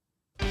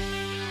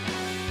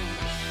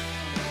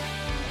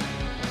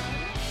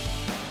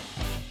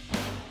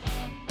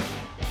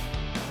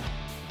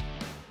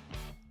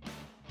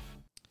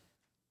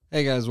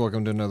Hey guys,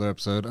 welcome to another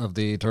episode of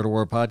the Turtle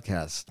War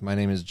Podcast. My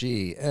name is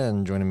G,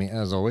 and joining me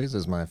as always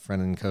is my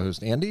friend and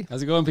co-host Andy.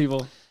 How's it going,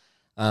 people?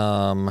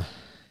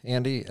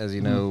 Andy, as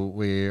you know,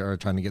 we are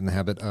trying to get in the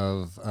habit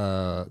of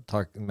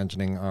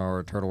mentioning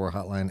our Turtle War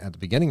hotline at the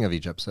beginning of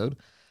each episode.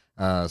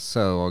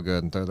 So I'll go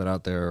ahead and throw that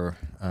out there.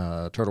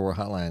 Turtle War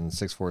hotline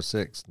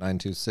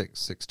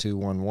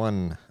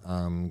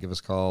 646-926-6211. Give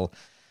us a call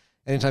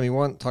anytime you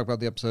want. Talk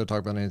about the episode. Talk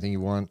about anything you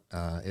want.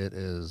 It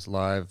is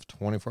live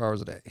 24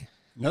 hours a day.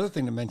 Another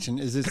thing to mention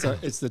is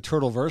it's the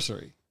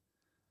Turtleversary.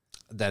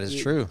 That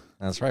is true.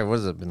 That's right. What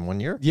has it been, 1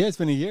 year? Yeah, it's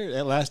been a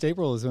year. Last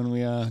April is when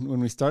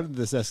we started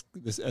this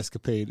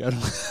escapade. I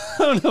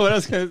don't know what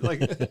else.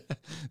 Like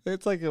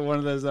it's like one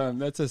of those.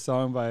 That's a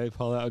song by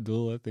Paula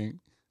Abdul, I think.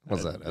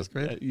 What's that?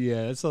 Escapade?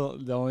 Yeah, that's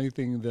the only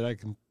thing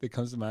that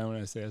comes to mind when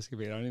I say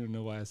escapade. I don't even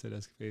know why I said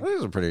escapade. That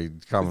is a pretty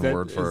common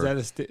word for.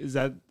 Is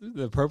that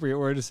the appropriate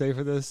word to say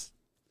for this?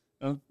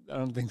 I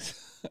don't think so.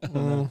 I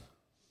don't know.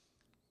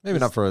 Maybe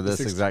not for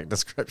this exact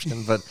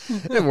description, but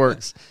it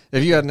works.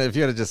 If you had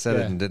just said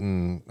it and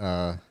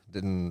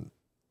didn't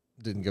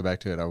go back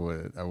to it, I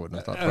wouldn't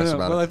have thought twice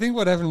about it. Well, I think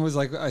what happened was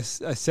like I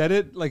said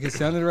it like it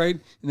sounded right,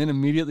 and then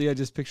immediately I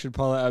just pictured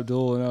Paula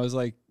Abdul, and I was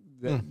like,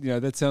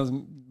 that sounds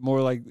more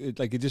like it.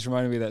 Like it just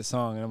reminded me of that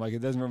song, and I'm like,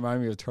 it doesn't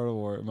remind me of Turtle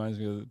War. It reminds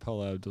me of the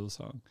Paula Abdul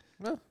song.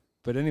 No.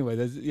 But anyway,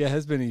 it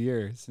has been a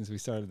year since we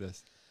started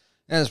this.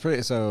 Yeah, it's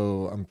pretty.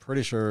 So I'm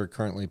pretty sure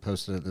currently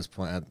posted at this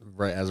point,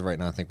 as of right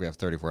now, I think we have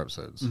 34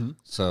 episodes. Mm-hmm.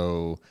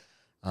 So,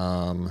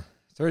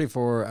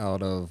 34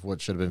 out of what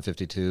should have been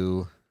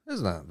 52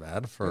 is not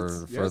bad for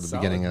the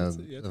beginning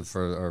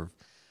for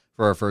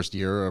our first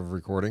year of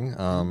recording.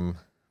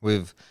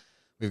 We've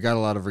got a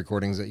lot of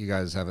recordings that you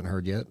guys haven't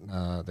heard yet.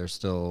 They're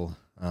still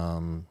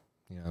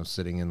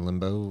sitting in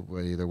limbo,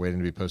 either waiting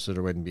to be posted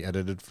or waiting to be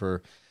edited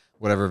for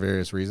whatever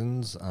various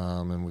reasons,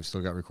 and we've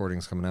still got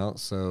recordings coming out.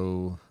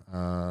 So,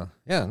 I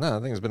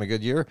think it's been a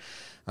good year.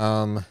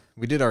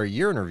 We did our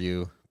year in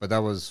review, but that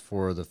was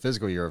for the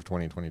physical year of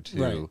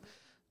 2022, right,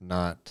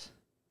 not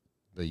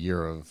the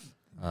year of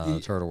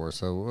Turtle War.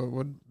 So,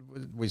 what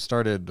we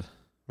started,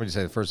 what did you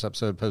say, the first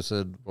episode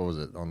posted, what was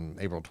it, on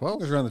April 12th?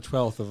 It was around the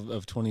 12th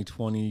of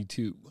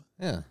 2022.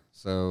 Yeah,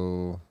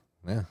 so,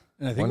 yeah.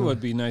 And I think what would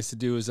be nice to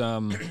do is...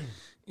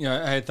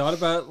 I had thought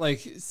about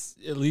like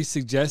at least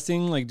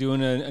suggesting like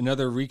doing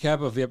another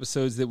recap of the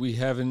episodes that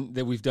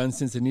we've done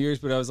since the New Year's,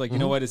 but I was like, you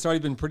know what, it's already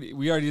been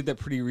we already did that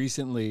pretty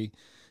recently,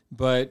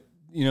 but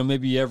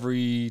maybe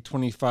every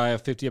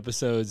 25, 50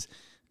 episodes,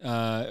 or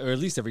at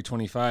least every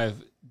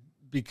 25,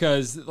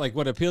 because like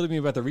what appealed to me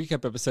about the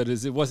recap episode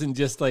is it wasn't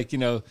just like,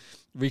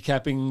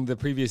 recapping the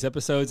previous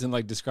episodes and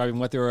like describing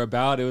what they were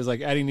about. It was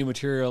like adding new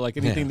material, like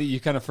anything that you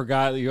kind of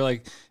forgot. You're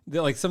like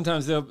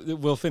sometimes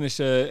we'll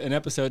finish an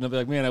episode and they'll be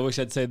like, man, I wish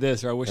I'd say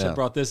this, or I wish I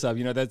brought this up.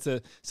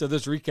 So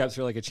those recaps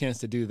are like a chance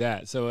to do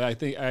that. So I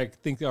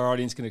think our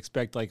audience can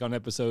expect like on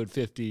episode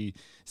 50,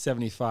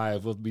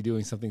 75, we'll be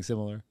doing something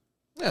similar.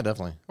 Yeah,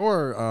 definitely.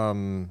 Or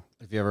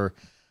if you ever,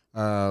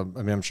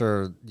 I'm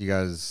sure you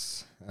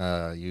guys,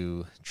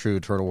 you true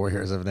Turtle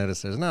Warriors have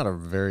noticed there's not a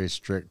very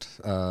strict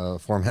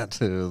format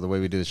to the way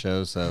we do the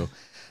show. So,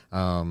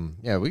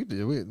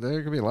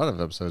 there could be a lot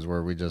of episodes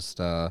where we just,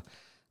 how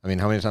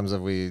many times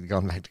have we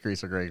gone back to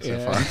Grease or Greg so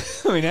far?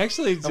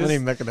 Actually, how many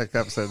Mechanic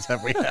episodes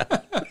have we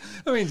had?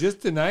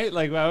 Just tonight,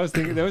 like I was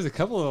thinking, there was a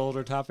couple of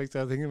older topics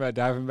I was thinking about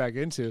diving back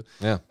into.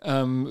 Yeah.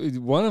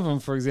 One of them,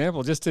 for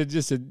example, just to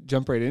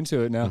jump right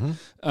into it now.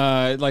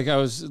 Like I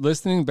was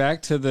listening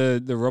back to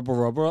the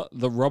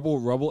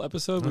Rubble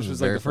episode, which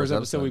was like the first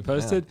episode we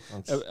posted,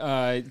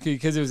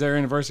 because it was our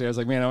anniversary. I was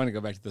like, man, I want to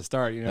go back to the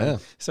start, Yeah.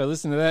 So I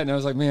listened to that and I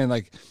was like, man,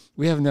 like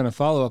we haven't done a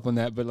follow up on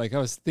that, but like I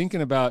was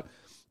thinking about,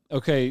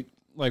 okay,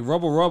 like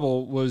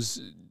Rubble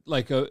was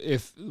like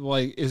it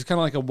was kind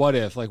of like a what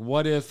if. Like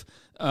what if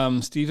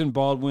Stephen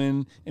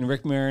Baldwin and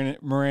Rick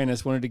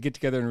Moranis wanted to get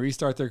together and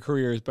restart their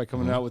careers by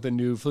coming out with a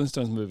new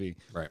Flintstones movie.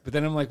 Right. But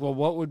then I'm like, well,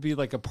 what would be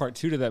like a part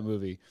 2 to that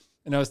movie?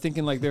 And I was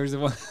thinking like there's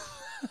one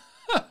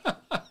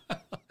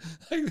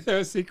like there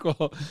was a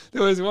sequel.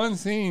 There was one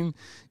scene,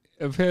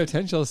 a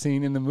potential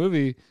scene in the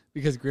movie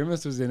because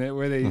Grimace was in it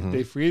where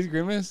they freeze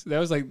Grimace. That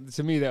was like,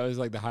 to me, that was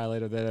like the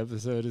highlight of that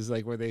episode, is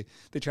like where they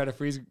try to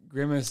freeze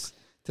Grimace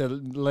to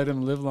let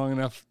him live long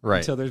enough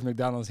until there's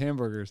McDonald's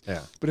hamburgers. Yeah.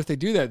 But if they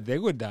do that, they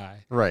would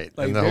die. Right.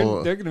 Like they're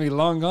going to be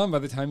long gone by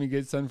the time he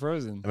gets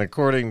unfrozen. And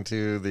according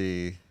to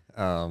the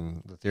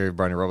theory of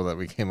Barney Rubble that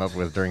we came up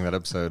with during that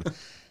episode,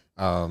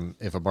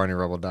 if a Barney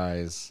Rubble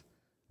dies,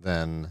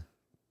 then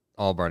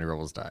all Barney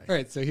Rubbles die.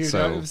 Right. So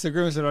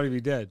Grimace would already be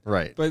dead.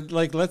 Right. But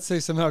like, let's say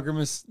somehow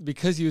Grimace,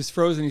 because he was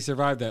frozen, he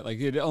survived that. Like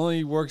it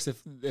only works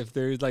if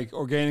they're like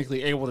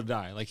organically able to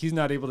die. Like he's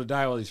not able to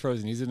die while he's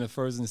frozen. He's in a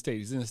frozen state.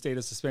 He's in a state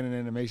of suspended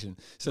animation.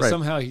 So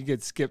somehow he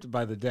gets skipped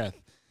by the death.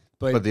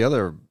 But the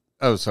other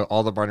Oh, so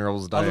all the Barney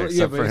Rubbles die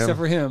except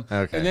for him.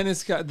 Okay. And then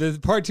it's got the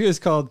part 2 is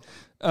called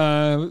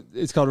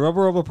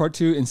Rubble Rubble Part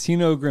 2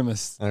 Encino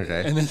Grimace.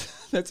 Okay. And then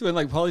that's when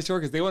like Pauly Shore,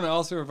 because they want to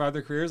also revive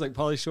their careers, like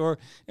Pauly Shore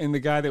and the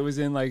guy that was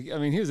in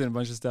he was in a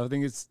bunch of stuff. I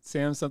think it's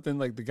Sam something,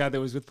 like the guy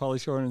that was with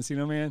Pauly Shore and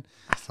Encino Man.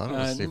 I thought it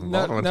was Stephen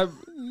Baldwin.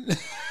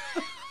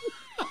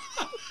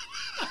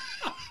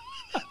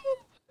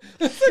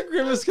 The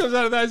Grimace comes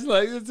out of that. It's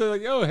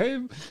like, oh, hey,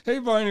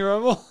 Barney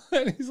Rubble,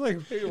 and he's like,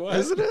 wait, what?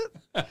 Isn't it?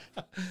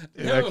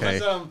 No, okay.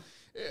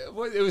 It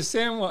was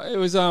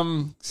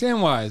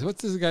Samwise.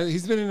 What's this guy?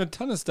 He's been in a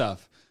ton of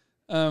stuff.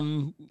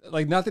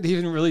 Not that he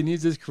even really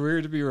needs his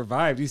career to be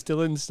revived. He's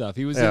still in stuff.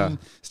 He was in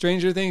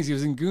Stranger Things. He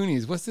was in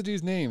Goonies. What's the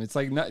dude's name? It's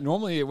like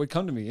normally it would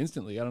come to me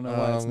instantly. I don't know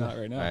why it's not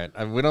right now. Right.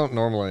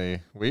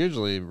 We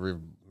usually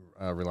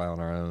rely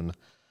on our own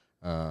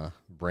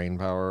brain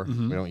power.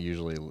 Mm-hmm. We don't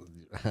usually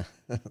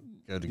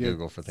go to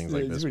Google for things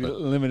like this. It's pretty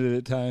limited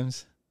at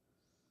times.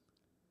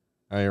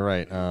 Oh, you're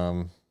right.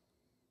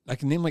 I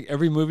can name like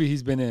every movie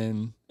he's been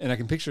in, and I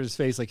can picture his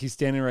face. Like he's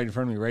standing right in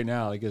front of me right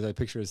now, like as I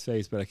picture his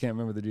face, but I can't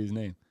remember the dude's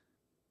name.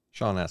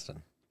 Sean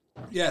Astin.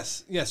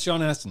 Yes,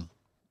 Sean Astin.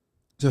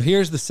 So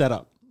here's the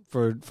setup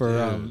for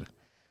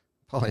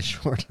Pauly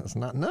Shore does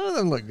not. None of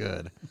them look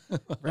good.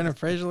 Brendan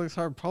Fraser looks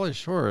hard. Pauly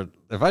Shore.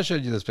 If I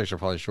showed you this picture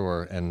of Pauly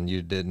Shore and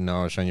you didn't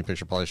know I was showing you a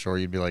picture of Pauly Shore,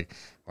 you'd be like,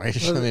 "Why are you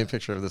showing me a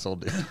picture of this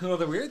old dude?" Well,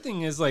 the weird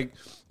thing is like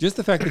just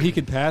the fact that he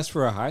could pass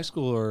for a high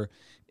schooler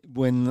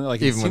when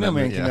like Encino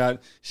Man came out,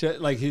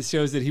 like it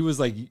shows that he was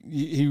like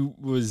he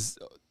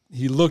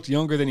looked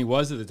younger than he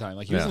was at the time.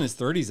 Like he was in his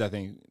 30s, I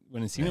think,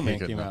 when Encino Man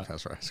came out.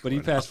 But he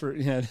passed for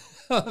no,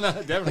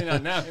 definitely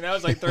not now. That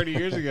was like 30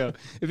 years ago.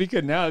 If he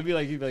could now, he'd be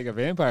like a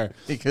vampire.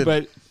 He could.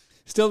 But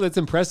still, that's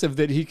impressive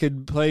that he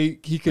could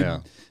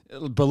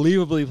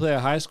believably play a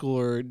high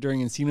schooler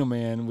during Encino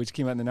Man, which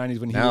came out in the 90s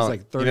when he was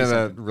like 30. You know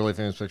that really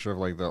famous picture of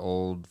like the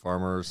old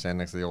farmer standing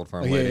next to the old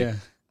farm lady? Yeah.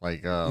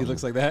 Like he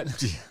looks like that.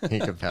 He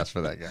could pass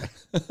for that guy.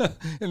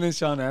 And then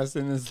Sean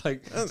Astin is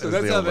like, that's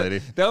the old lady.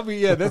 That'll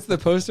be that's the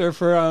poster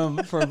for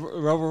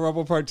Rubble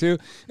Rubble Part 2.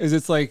 Is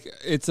it's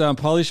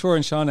Pauly Shore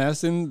and Sean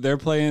Astin. They're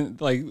playing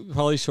like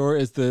Pauly Shore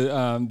is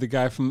the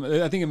guy from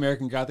I think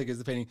American Gothic is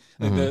the painting,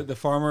 like the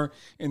farmer,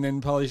 and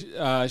then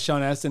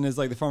Sean Astin is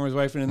like the farmer's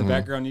wife, and in the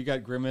background you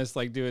got Grimace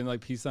like doing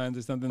like peace signs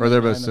or something. Or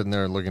they're both sitting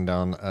there looking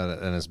down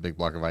at this big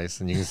block of ice,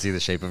 and you can see the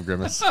shape of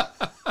Grimace.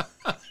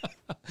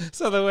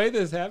 So the way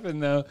this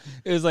happened though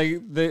is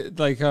like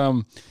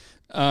the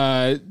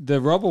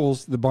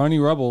Rubbles, the Barney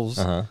Rubbles,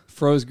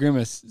 froze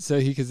Grimace so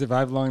he could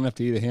survive long enough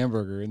to eat a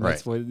hamburger, and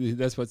that's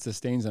what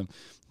sustains him.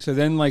 So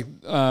then like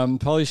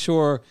Pauly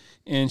Shore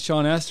and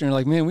Sean Astin are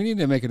like, man, we need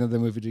to make another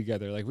movie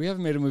together. Like we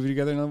haven't made a movie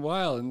together in a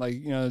while, and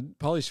like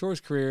Pauly Shore's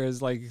career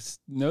has like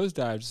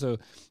nosedived. So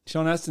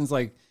Sean Astin's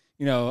like,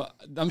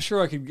 I'm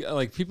sure I could,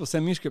 like, people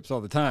send me scripts all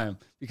the time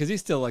because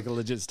he's still like a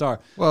legit star.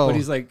 Well, but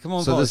he's like, come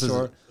on, so Pauly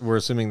Shore. We're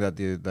assuming that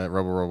that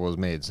Rubble Rubble was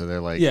made, so they're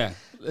like,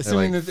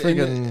 assuming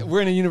that we're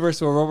in a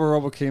universe where Rubble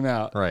Rubble came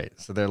out, right?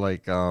 So they're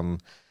like,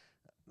 what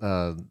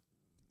are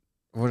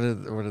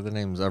the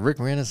names? Rick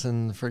Moranis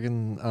and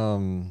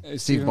friggin'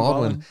 Steve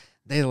Baldwin.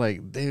 They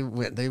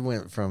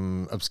went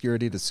from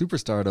obscurity to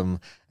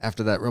superstardom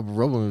after that Rubble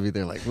Rubble movie.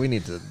 They're like, we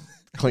need to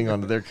cling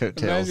on to their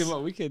coattails. Imagine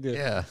what we could do.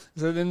 Yeah.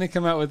 So then they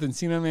come out with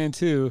Encino Man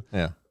 2.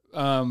 Yeah.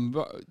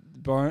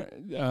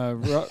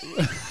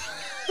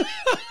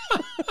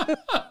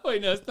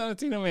 Wait, no, it's not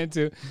Encino Man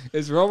 2.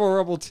 It's Rubble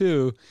Rubble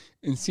 2,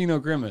 Encino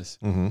Grimace.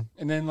 Mm-hmm.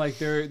 And then like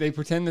they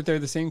pretend that they're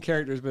the same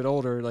characters but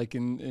older. Like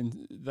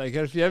in like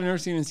if you haven't ever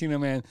seen Encino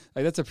Man,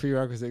 like that's a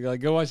prerequisite. Like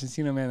go watch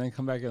Encino Man and then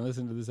come back and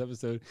listen to this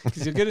episode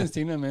because you'll get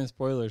Encino Man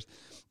spoilers.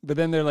 But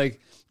then they're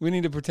like, we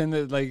need to pretend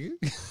that like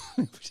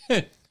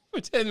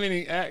pretend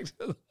meaning act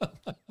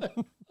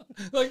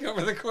like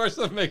over the course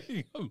of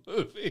making a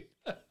movie.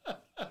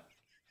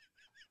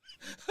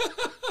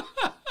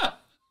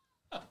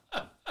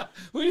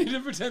 We need to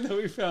pretend that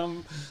we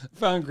found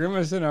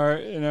Grimace in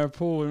our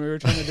pool when we were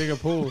trying to dig a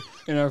pool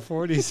in our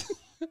 40s.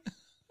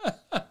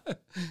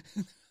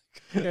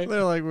 Okay.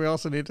 They're like, we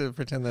also need to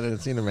pretend that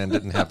Encino Man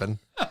didn't happen.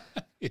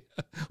 Yeah.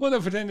 Well,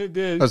 no, pretend it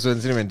did. Oh, so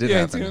Encino Man did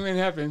happen. Yeah, Encino Man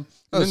happened.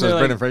 Oh, so is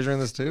Brendan Fraser in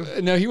this too?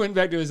 No, he went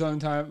back to his own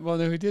time. Well,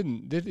 no, he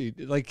didn't. Did he?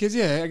 Like, cause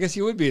I guess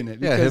he would be in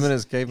it. Yeah, him and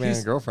his caveman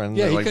girlfriend.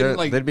 Yeah,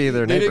 they'd be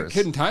their neighbors. They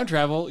couldn't time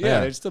travel. Yeah,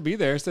 they'd still be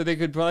there. So they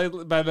could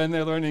probably, by then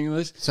they're learning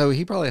English. So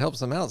he probably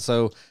helps them out.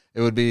 So it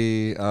would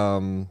be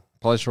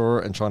Pauly Shore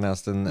and Sean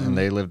Astin, and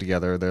they live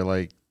together. They're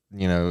like,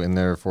 in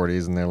their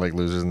 40s, and they're like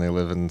losers, and they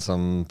live in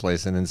some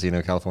place in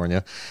Encino,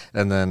 California.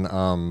 And then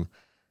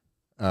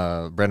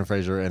Brendan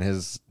Fraser and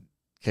his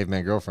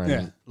caveman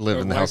girlfriend live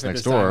in the house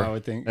next door. Time, I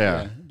would think.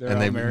 Yeah,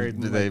 and they're married.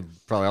 They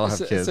probably all have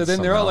kids. So then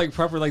somehow. they're all like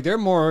proper, like they're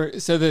more.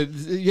 So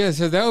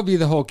that would be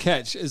the whole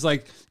catch. Is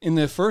like in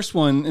the first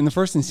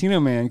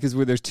Encino Man, because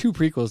there's 2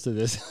 prequels to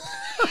this.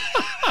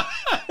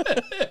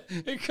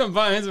 It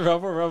combines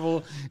Rubble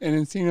Rubble and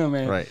Encino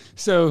Man. Right.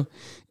 So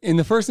in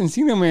the first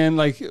Encino Man,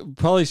 like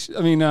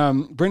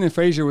Brendan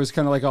Fraser was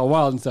kind of like all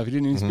wild and stuff. He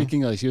didn't even speak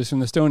English. He was from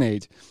the Stone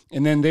Age.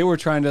 And then they were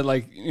trying to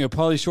like,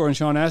 Pauly Shore and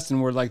Sean Astin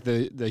were like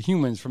the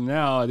humans from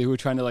now. They were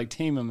trying to like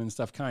tame him and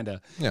stuff, kind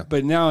of. Yeah.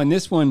 But now in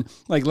this one,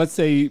 like let's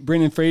say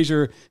Brendan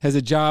Fraser has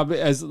a job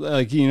as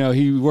like,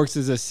 he works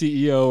as a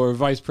CEO or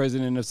vice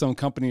president of some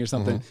company or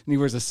something, and he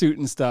wears a suit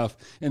and stuff.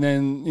 And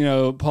then,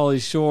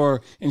 Pauly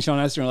Shore and Sean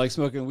Astin are like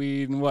smoking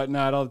weed and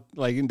whatnot, all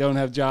like and don't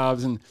have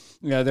jobs, and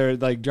they're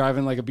like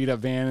driving like a beat up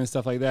van and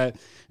stuff like that.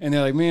 And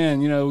they're like, man,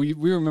 we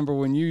remember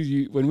when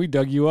when we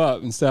dug you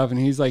up and stuff. And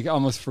he's like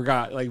almost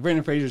forgot. Like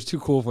Brendan Fraser's too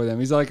cool for them.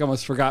 He's like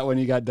almost forgot when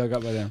he got dug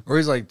up by them. Or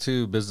he's like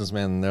two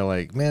businessmen, and they're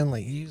like, man,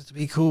 like you used to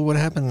be cool. What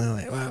happened? And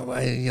they're like, wow,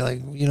 why? You're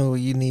like,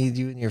 you need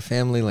you and your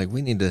family. Like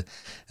we need to.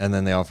 And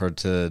then they offered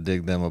to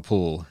dig them a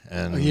pool,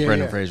 and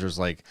Brendan Fraser's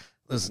like,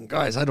 listen,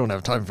 guys, I don't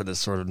have time for this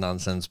sort of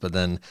nonsense. But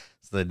then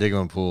so they dig him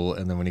a pool,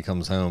 and then when he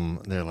comes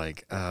home, they're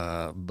like,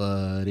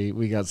 buddy,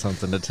 we got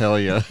something to tell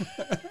you.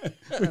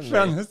 We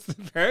found this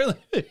apparently.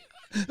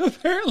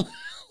 Apparently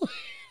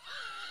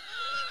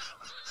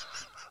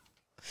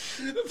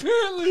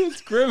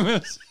it's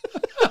Grimace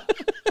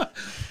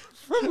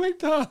from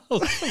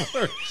McDonald's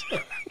commercial.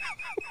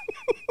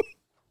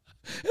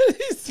 And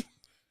he's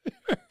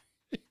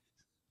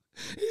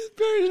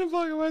buried in a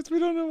block of ice. We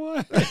don't know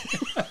why.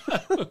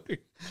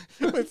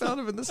 We found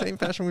him in the same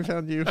fashion we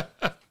found you.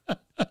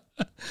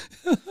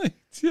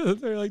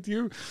 They're like, do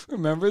you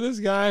remember this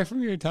guy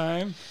from your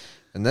time?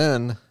 And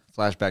then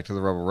flashback to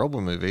the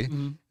Rubble movie,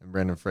 and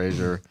Brendan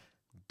Fraser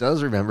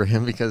does remember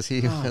him because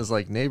he was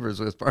like neighbors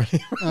with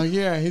Barney. Oh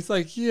yeah, he's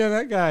like,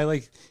 that guy,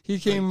 like he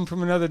came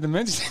from another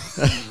dimension.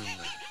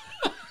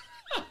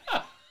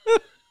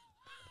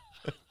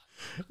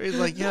 He's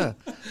like, yeah,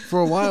 for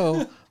a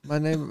while,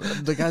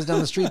 the guys down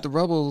the street, the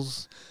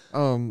Rubbles,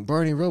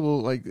 Barney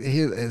Rubble, like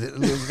it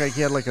looked like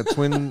he had like a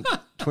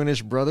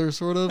twinish brother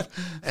sort of,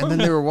 and then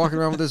they were walking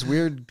around with this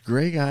weird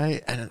gray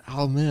guy, and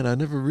oh man, I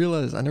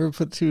never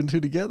put two and two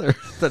together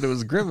that it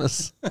was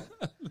Grimace.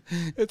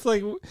 It's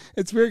like,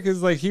 it's weird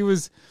because like he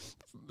was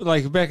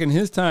like back in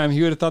his time,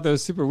 he would have thought that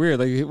was super weird.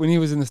 Like when he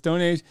was in the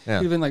Stone Age, he'd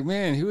have been like,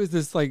 man, who is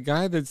this like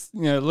guy that's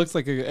looks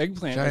like an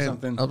eggplant giant or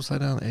something, upside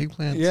down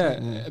eggplant.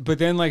 Yeah, but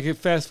then like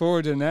fast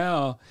forward to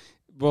now.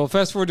 Well,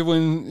 fast forward to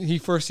when he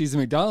first sees the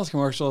McDonald's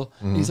commercial,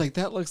 and he's like,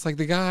 that looks like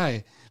the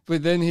guy.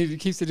 But then he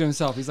keeps it to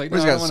himself. He's like, no,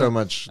 he's got so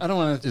much. I don't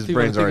want to. His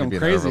brain's already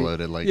being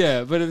overloaded. Like,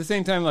 yeah, but at the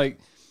same time, like,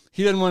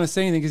 he doesn't want to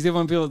say anything because he doesn't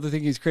want people to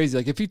think he's crazy.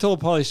 Like, if he told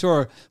Pauly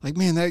Shore, like,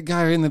 man, that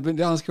guy in the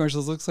McDonald's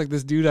commercials looks like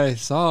this dude I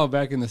saw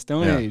back in the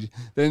Stone Age,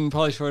 then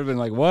Pauly Shore would have been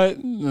like, what?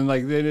 And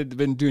like they'd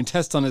been doing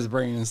tests on his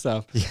brain and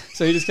stuff. Yeah.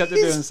 So he just kept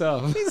it to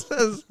himself. He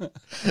says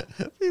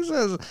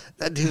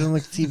that dude on the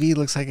TV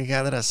looks like a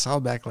guy that I saw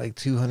back like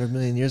 200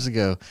 million years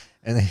ago,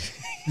 and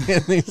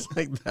he's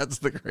like, that's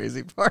the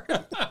crazy part.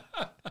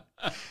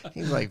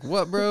 He's like,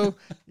 what, bro?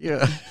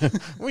 Yeah,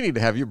 we need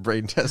to have your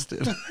brain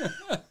tested.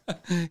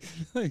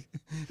 Like,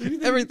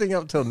 everything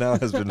up till now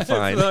has been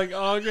fine. It's like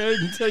all good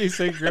until you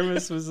say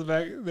Grimace was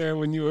back there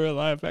when you were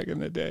alive back in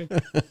the day.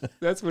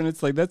 That's when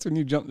it's like, that's when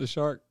you jump the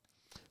shark.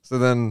 So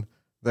then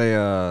they,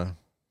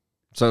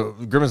 so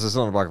Grimace is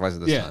still in a block of ice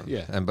at this time.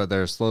 Yeah. But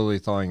they're slowly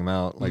thawing him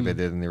out like they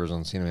did in the original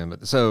Encino Man.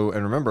 But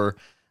and remember,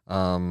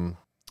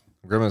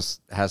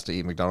 Grimace has to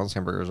eat McDonald's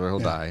hamburgers or he'll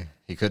die.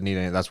 He couldn't eat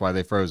any. That's why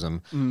they froze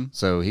him.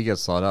 So he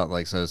gets thawed out.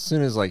 Like, so as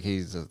soon as like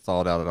he's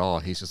thawed out at all,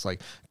 he's just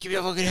like, give me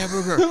a fucking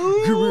hamburger.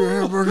 Give me a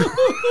hamburger.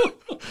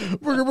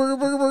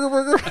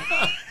 burger.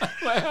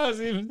 How's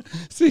he even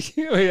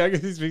speaking? Wait, I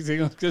guess he speaks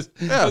English because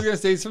I was going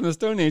to say he's from the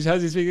Stone Age.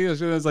 How's he speak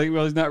English? And I was like,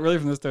 well, he's not really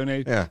from the Stone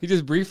Age. Yeah. He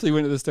just briefly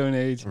went to the Stone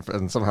Age.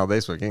 And somehow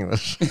they speak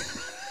English.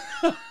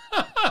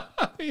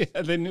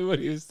 Yeah, they knew what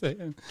he was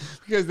saying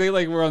because they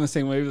like were on the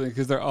same wavelength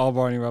because they're all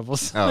Barney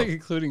Rubbles, like,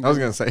 including. I was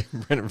gonna say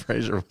Brendan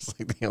Fraser was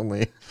like the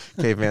only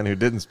caveman who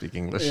didn't speak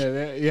English.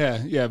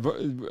 Yeah. But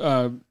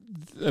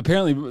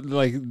apparently,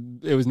 like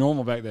it was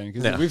normal back then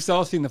because we've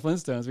all seen the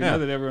Flintstones. We know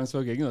that everyone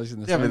spoke English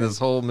in the. Yeah, I mean this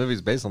whole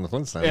movie's based on the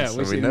Flintstones. Yeah,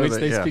 so in which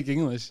they speak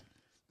English.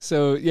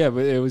 So yeah,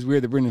 but it was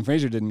weird that Brendan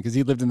Fraser didn't because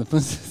he lived in the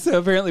Flintstones. So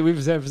apparently we've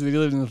established that he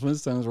lived in the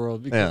Flintstones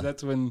world because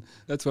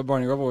that's what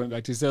Barney Rubble went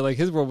back to. So like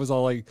his world was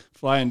all like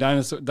flying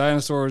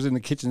dinosaurs in the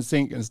kitchen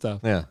sink and stuff.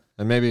 Yeah,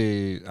 and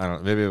maybe I don't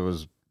know. Maybe it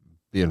was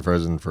being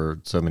frozen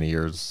for so many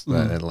years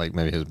that like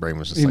maybe his brain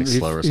was just like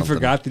slow or something. He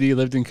forgot that he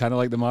lived in kind of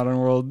like the modern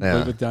world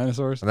with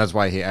dinosaurs, and that's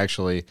why he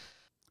actually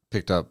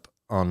picked up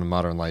on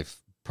modern life.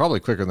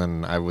 Probably quicker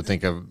than I would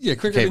think of. Yeah,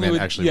 quicker caveman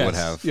than would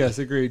have. Yes,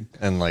 agreed.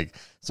 And like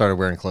started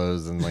wearing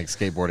clothes and like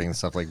skateboarding and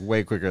stuff like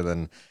way quicker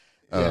than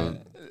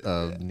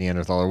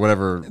Neanderthal or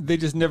whatever. They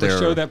just never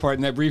show that part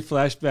in that brief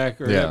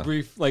flashback or that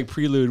brief like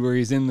prelude where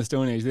he's in the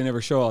Stone Age. They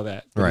never show all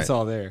that, but it's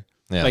all there.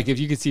 Yeah. Like if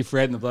you could see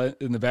Fred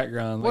in the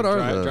background. What like,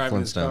 are the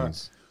driving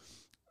Flintstones?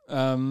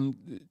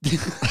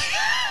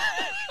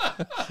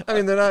 I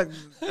mean, they're not.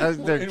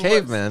 They're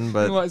cavemen,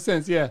 but in what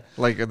sense? Yeah,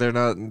 like they're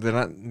not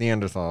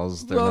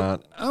Neanderthals. They're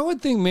not. I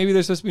would think maybe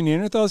they're supposed to be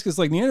Neanderthals because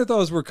like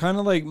Neanderthals were kind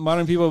of like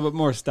modern people, but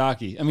more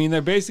stocky. I mean,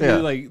 they're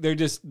basically like they're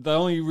just the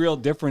only real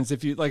difference.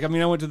 If you like, I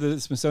mean, I went to the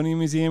Smithsonian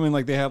Museum and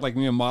like they had like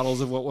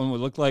models of what one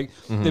would look like.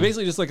 They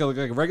basically just like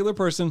a regular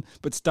person,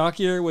 but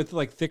stockier with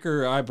like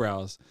thicker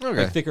eyebrows,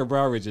 like thicker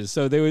brow ridges.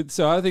 So they would.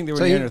 So I think they were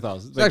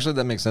Neanderthals. Actually,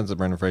 that makes sense at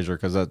Brendan Fraser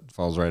because that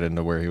falls right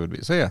into where he would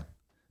be. So yeah.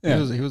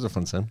 He was a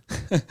fun son.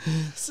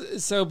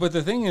 So, but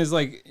the thing is,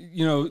 like,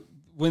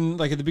 when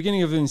like at the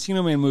beginning of the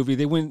Encino Man movie,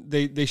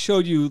 they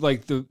showed you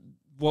like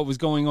what was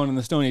going on in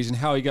the Stone Age and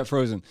how he got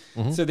frozen.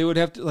 So they would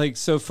have to like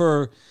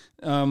for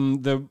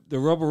the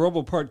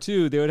Rubble Part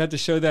 2, they would have to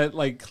show that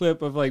like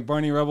clip of like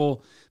Barney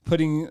Rubble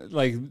putting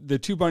like the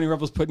two Barney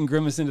Rubbles putting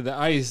Grimace into the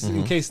ice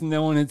in case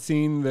no one had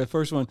seen the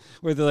first one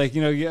where they're like,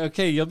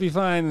 okay, you'll be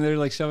fine. And they're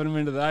like shoving him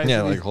into the ice.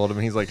 Yeah, like hold him.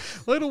 He's like,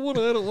 I don't want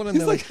to. And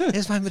they're like,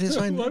 it's fine, but it's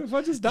fine. What if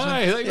I just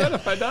die? Like, what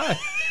if I die?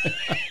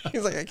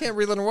 He's like, I can't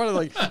breathe underwater.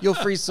 Like, you'll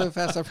freeze so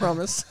fast, I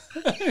promise.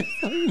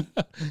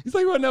 He's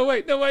like, well, no,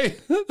 wait.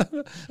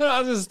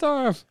 I'll just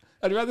starve.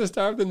 I'd rather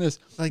starve than this.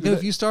 Like, no,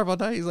 if you starve, I'll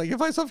die. He's like, if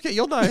I suffocate,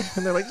 you'll die.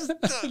 And they're like,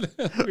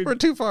 we're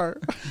too far.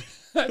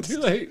 Too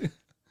late.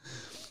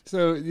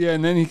 So, yeah,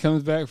 and then he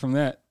comes back from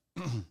that.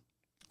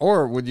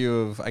 Or would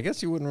you have, I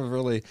guess you wouldn't have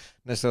really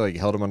necessarily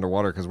held him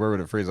underwater because where would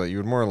it freeze? Like, you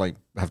would more like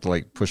have to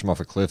like push him off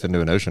a cliff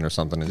into an ocean or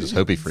something and just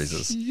hope he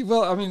freezes.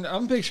 Well, I mean,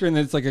 I'm picturing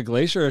that it's like a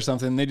glacier or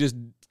something. They just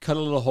cut a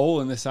little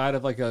hole in the side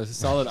of like a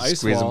solid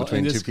ice wall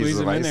and just squeeze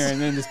him in there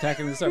and then just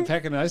start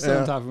packing ice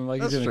on top of him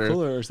like he's in a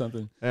cooler or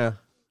something. Yeah.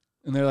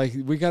 And they're like,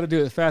 we got to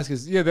do it fast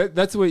because,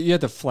 that's the way you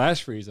have to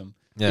flash freeze him.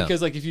 Yeah.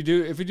 Because like if you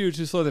do it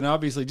too slow, then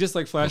obviously just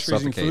like flash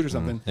freezing food or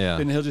something,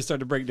 then he'll just start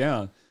to break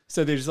down.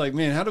 So they're just like,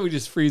 man, how do we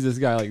just freeze this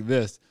guy like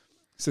this?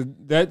 So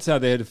that's how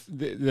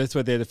that's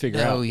what they had to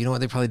figure out. Oh, you know what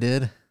they probably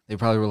did? They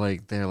probably were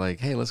like,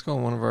 hey, let's go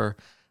on one of our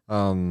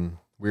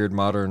weird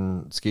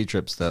modern ski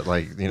trips that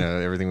like,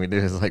 everything we do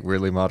is like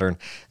weirdly modern.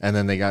 And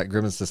then they got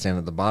Grimace to stand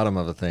at the bottom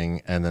of a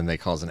thing and then they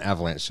caused an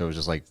avalanche. So it was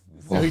just like,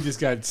 whoa. So he just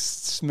got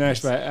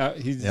smashed by,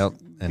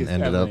 and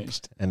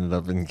ended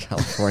up in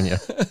California.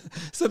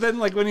 So then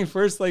like when he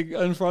first like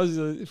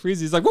unfreezes,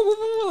 he's like,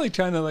 whoa, like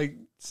trying to like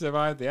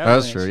survive the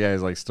avalanche. That's true. Yeah,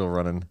 he's like still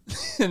running.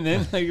 And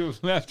then like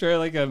after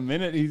like a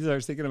minute, he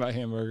starts thinking about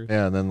hamburgers.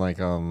 Yeah, and then like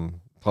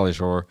Pauly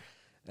Shore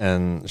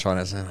and Sean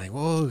Astin like,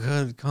 whoa,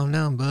 good, calm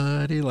down,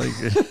 buddy. Like,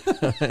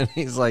 and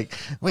he's like,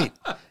 wait,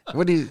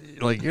 what do you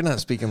like? You're not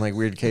speaking like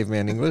weird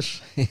caveman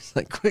English. He's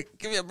like, quick,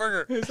 give me a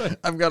burger. Like,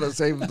 I've got to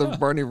save the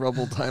Barney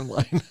Rubble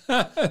timeline.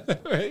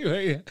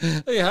 wait.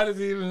 Like, how does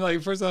he even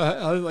like? First of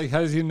all,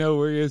 how does he know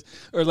where he is?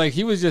 Or like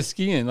he was just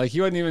skiing. Like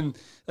he wasn't even.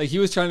 Like he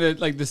was trying to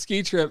like the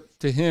ski trip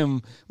to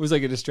him was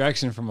like a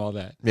distraction from all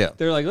that. Yeah,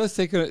 they're like, let's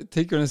take you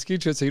on a ski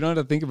trip so you don't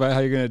have to think about how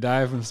you're going to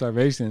die from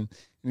starvation.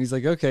 And he's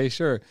like, okay,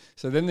 sure.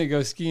 So then they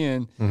go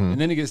skiing,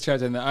 and then he gets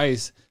trapped in the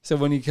ice. So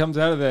when he comes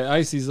out of the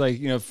ice, he's like,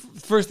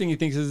 first thing he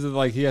thinks is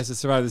like he has to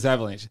survive this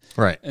avalanche.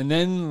 Right. And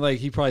then like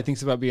he probably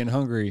thinks about being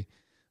hungry.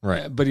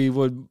 Right. But he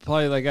would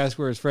probably like ask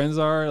where his friends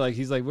are. Like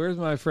he's like, where's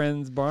my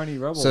friends Barney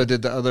Rubble? So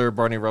did the other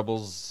Barney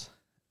Rubbles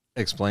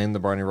explain the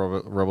Barney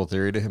Rubble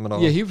theory to him at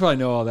all? Yeah, he probably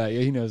know all that. Yeah,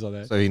 he knows all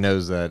that. So he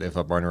knows that if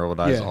a Barney Rubble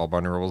dies, all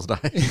Barney Rubbles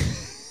die.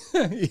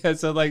 Yeah,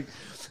 so like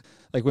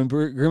when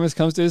Grimace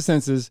comes to his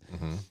senses,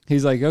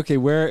 he's like,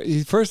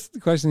 okay,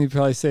 first question he'd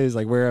probably say is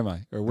like, where am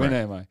I? Or when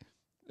am I?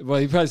 Well,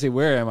 he'd probably say,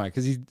 where am I?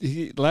 Because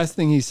he last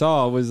thing he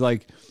saw was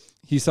like,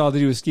 he saw that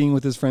he was skiing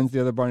with his friends,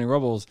 the other Barney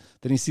Rubbles.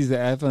 Then he sees the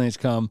avalanche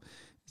come.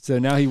 So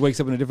now he wakes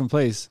up in a different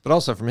place. But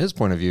also from his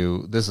point of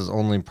view, this has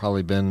only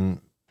probably been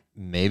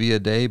maybe a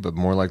day, but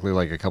more likely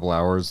like a couple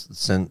hours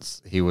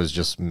since he was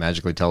just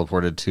magically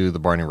teleported to the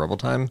Barney Rubble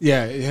time.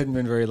 Yeah, it hadn't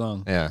been very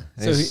long. Yeah.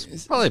 So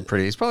he's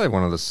probably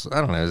one of the,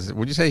 I don't know,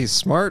 would you say he's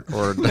smart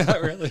or?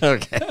 Not really.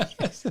 Okay.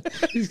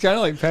 He's kind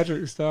of like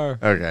Patrick Star.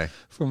 Okay.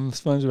 From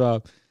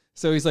SpongeBob.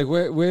 So he's like,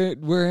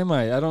 where am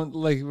I? I don't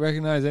like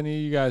recognize any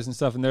of you guys and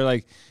stuff. And they're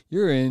like,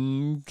 you're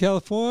in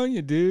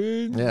California,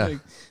 dude. Yeah. Like,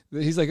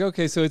 he's like,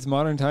 okay, so it's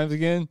modern times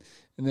again.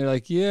 And they're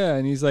like, yeah.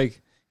 And he's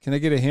like, can I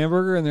get a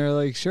hamburger? And they're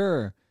like,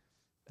 sure.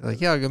 Like,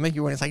 yeah, I'll go make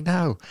you one. It's like,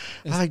 no,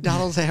 I like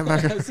Donald's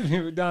hamburger. It has to be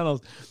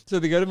McDonald's. So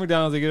they go to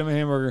McDonald's, they get him a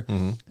hamburger,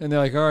 and they're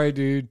like, all right,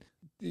 dude,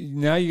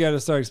 now you got to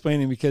start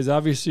explaining because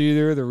obviously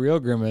they're the real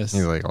Grimace.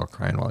 He's like all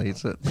crying while he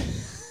eats it.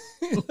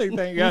 Like,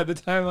 thank God, the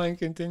timeline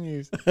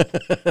continues.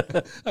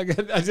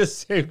 I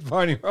just saved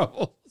Barney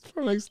Rubble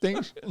from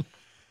extinction.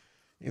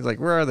 He's like,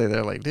 where are they?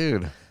 They're like,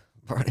 dude,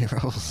 Barney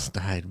Rubble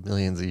died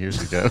millions of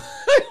years ago.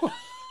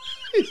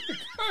 He's a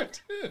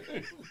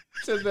cartoon.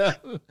 To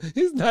them.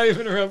 He's not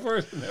even a real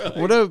person. Like,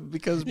 what up?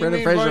 Because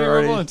Brendan Fraser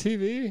already on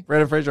TV.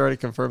 Brendan Fraser already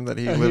confirmed that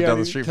he lived down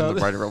the street from the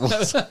Barney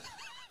Rubbles.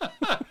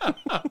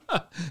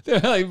 They're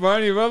like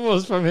Barney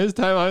Rubbles from his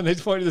time on. They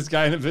pointed this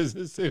guy in a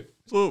business suit.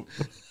 They're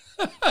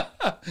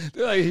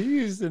like, he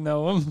used to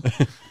know him.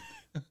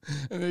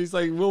 And he's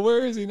like, well,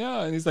 where is he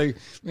now? And he's like,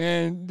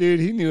 man, dude,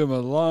 he knew him a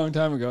long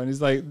time ago. And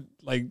he's like,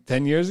 like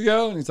 10 years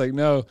ago? And he's like,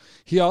 no,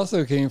 he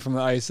also came from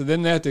the ice. So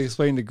then they have to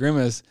explain to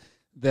Grimace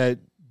that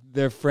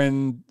their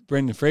friend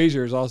Brendan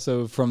Fraser is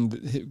also from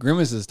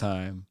Grimace's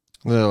time.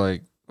 They're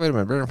like, wait a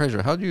minute, Brendan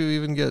Fraser, how'd you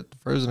even get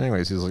frozen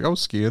anyways? He's like, I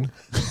was skiing.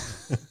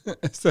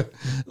 So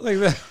like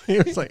that. He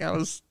was like, I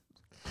was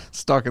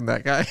stalking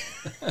that guy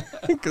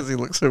because he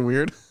looks so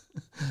weird.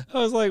 I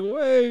was like,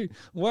 wait,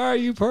 why are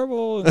you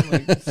purple? And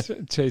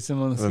like chase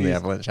him on the skis. Then the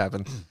avalanche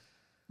happened.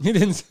 He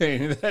didn't say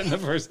any of that in the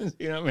first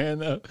Encino Man,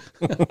 though.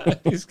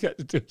 He's kept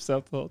it to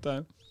himself the whole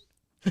time.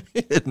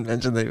 He didn't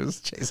mention that he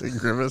was chasing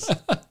Grimace.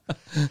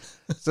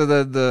 So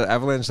the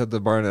avalanche that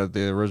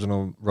the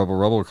original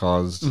Rubble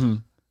caused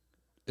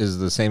is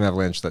the same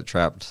avalanche that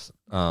trapped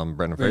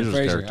Brendan Fraser's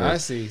character. I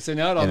see. So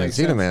now it all makes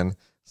Encino sense. Man.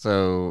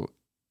 So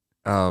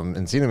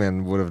Encino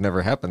Man would have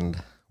never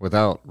happened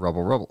without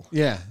Rubble.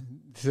 Yeah.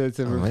 So it's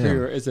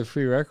a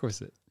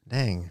prerequisite.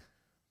 Dang.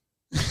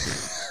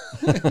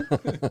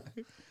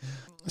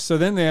 So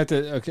then they have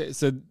to. Okay,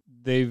 so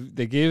they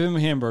gave him a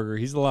hamburger.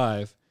 He's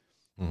alive,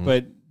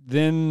 but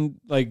then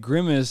like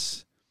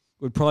Grimace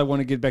would probably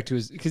want to get back to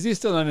his because he's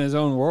still not in his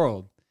own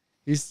world.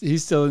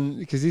 He's still in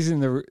because he's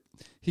in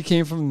he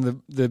came from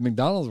the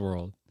McDonald's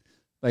world.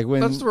 Like when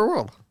that's the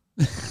world.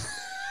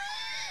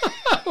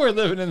 We're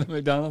living in the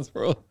McDonald's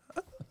world.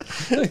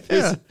 Like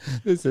this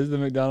is the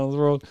McDonald's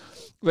world.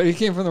 But he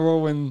came from the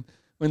world when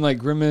like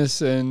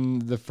Grimace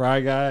and the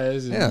Fry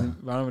Guys and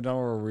Ronald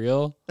McDonald were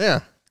real.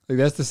 Yeah. Like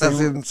that's the same.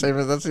 That's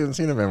the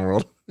Encino Man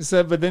world.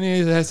 So, but then he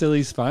has to at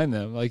least find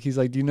them. Like he's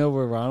like, do you know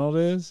where Ronald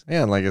is?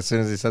 Yeah, and like as soon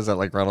as he says that,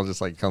 like Ronald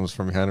just like comes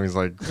from behind him. He's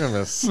like,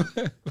 Grimace,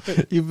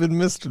 you've been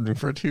misting me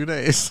for 2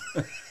 days.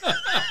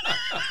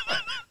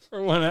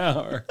 For 1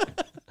 hour.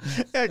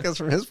 Yeah, because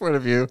from his point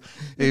of view,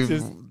 he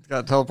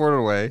got teleported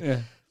away. Yeah.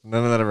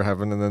 None of that ever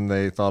happened, and then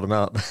they thawed him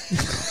out.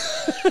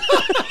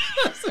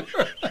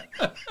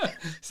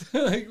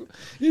 So like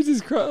he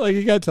just like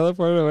he got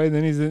teleported away, and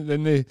then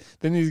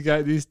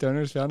these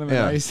stoners found him in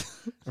ice.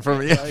 From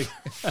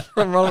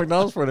Ronald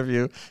McDonald's point of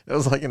view, it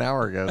was like an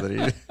hour ago that he.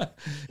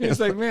 It's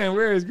like, man,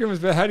 where is Grimace?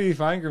 But how do you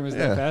find Grimace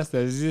that fast?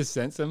 Does he just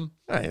sense him?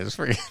 Yeah, he just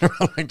forget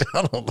Ronald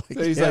McDonald. Like,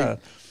 so he's like,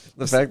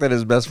 the fact that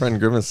his best friend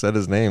Grimace said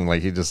his name,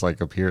 like he just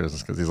like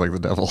appears because he's like the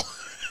devil.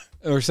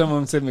 Or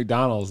someone said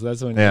McDonald's.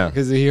 That's when,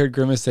 because he heard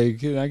Grimace say,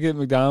 "Can I get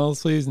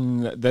McDonald's, please?"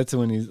 And that's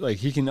when he's like,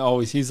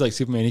 he's like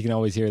Superman. He can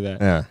always hear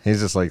that. Yeah, he's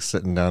just like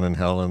sitting down in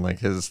hell in like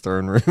his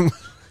throne room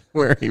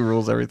where he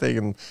rules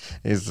everything,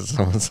 and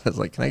someone says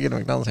like, "Can I get a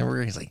McDonald's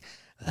hamburger?" He's like,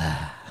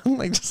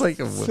 like just like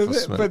a whiff of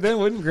smoke. But then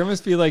wouldn't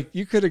Grimace be like,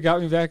 "You could have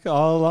got me back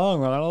all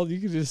along, Ronald. You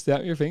could just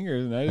snap your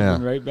fingers, and I'd have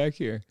been right back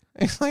here."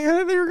 He's like, "I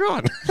didn't know you were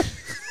gone."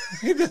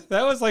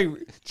 That was like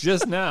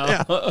just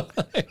now.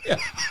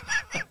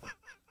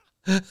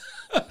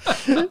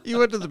 You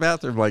went to the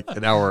bathroom like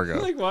an hour ago.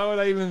 Like, why would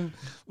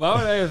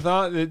I have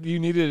thought that you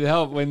needed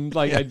help when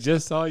like I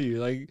just saw you?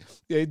 Like,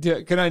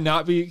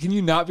 can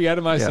you not be out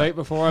of my sight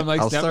before I'm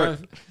like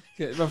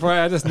before I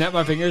have to snap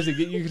my fingers to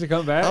get you to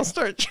come back? I'll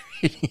start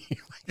treating you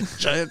like a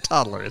giant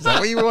toddler. Is that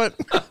what you want?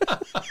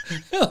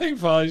 Like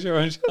Pauly Shore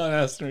and Sean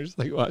Astin just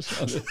like watching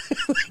all this.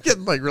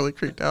 Getting like really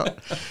creeped out.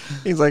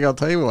 He's like, I'll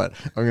tell you what,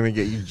 I'm gonna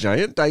get you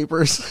giant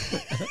diapers.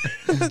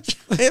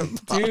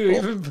 Do you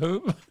even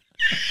poop?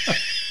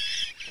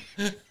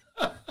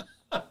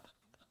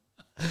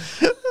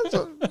 That's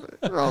what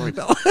Ronald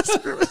McDonald has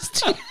Grimace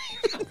to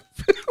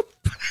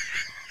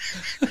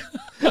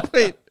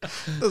Wait,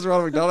 does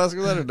Ronald McDonald ask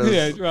him that or does?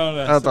 Yeah,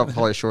 Ronald I thought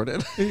Pauly Shore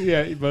did.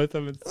 Yeah, both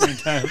of them at the same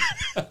time.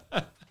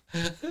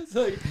 It's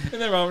like,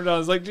 and then Ronald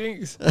McDonald's like,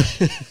 Jinx.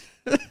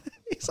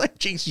 He's like,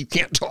 Jinx, you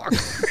can't talk.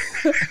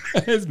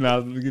 His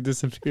mouth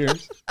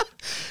disappears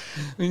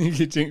when you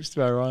get jinxed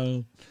by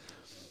Ronald.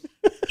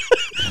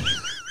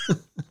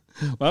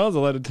 Ronald's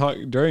allowed to talk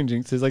during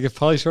jinxes. Like if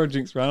Pauly Shore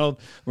jinxed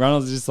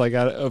Ronald's just like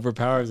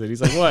overpowers it. He's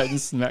like, what? And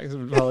smacks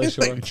him with Pauly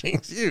Shore. Like,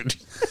 jinx you.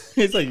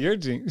 He's like, you're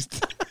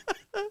jinxed.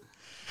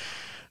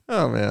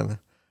 Oh man.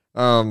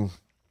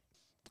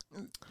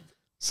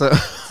 So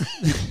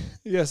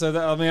yeah. So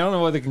I don't know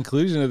what the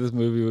conclusion of this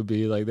movie would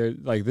be. Like they're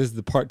like this is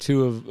the part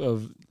 2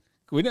 of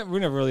we never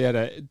really had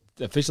a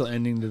official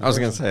ending to the I was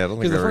going to say, I don't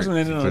think because the first one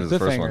ended on a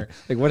cliffhanger.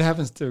 Like, what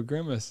happens to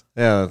Grimace?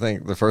 Yeah, I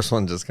think the first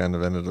one just kind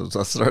of ended as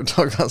I started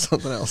talking about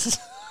something else.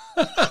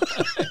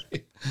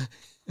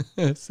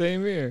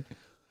 Same here.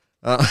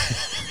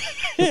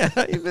 Yeah,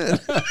 how you been?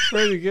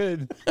 Pretty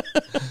good.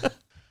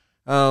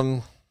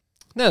 No,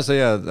 so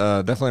yeah,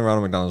 definitely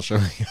Ronald McDonald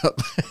showing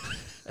up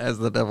as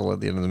the devil at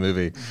the end of the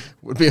movie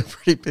would be a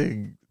pretty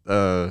big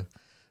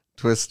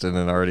twist in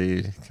an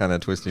already kind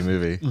of twisty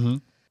movie. Mm-hmm.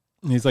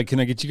 And he's like, "Can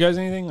I get you guys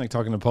anything?" Like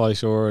talking to Pauly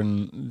Shore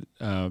and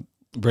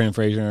Brendan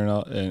Fraser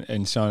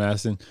and Sean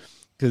Astin,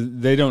 because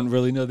they don't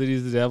really know that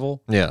he's the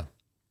devil. Yeah.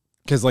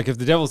 Because like if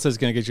the devil says,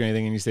 "Can I get you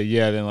anything?" and you say,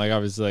 "Yeah," then like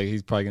obviously like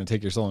he's probably gonna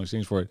take your soul in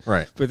exchange for it.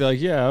 Right. But they're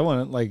like, "Yeah, I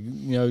want it." Like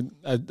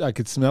I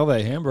could smell that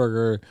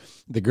hamburger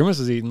that Grimace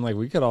was eating. Like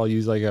we could all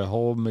use like a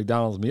whole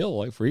McDonald's meal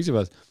like for each of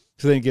us.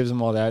 So then he gives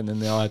them all that, and then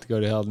they all have to go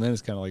to hell. And then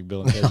it's kind of like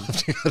Bill and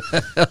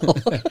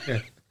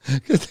Ted,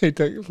 because they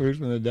took food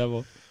from the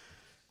devil.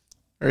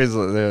 Or he's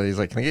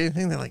like, can I get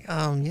anything? They're like,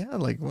 yeah,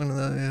 like one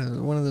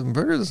of the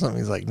burgers or something.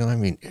 He's like, no, I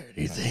mean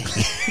anything.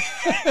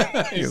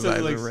 He's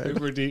like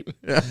super deep,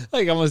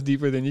 like almost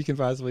deeper than you can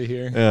possibly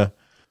hear. Yeah,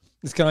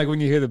 it's kind of like when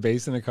you hear the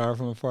bass in the car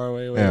from a far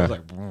away. Yeah. It's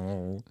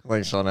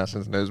like Sean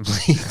Astin's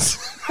nosebleeds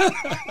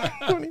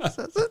when he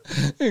says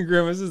it. And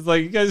Grimace is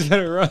like, you guys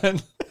better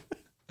run.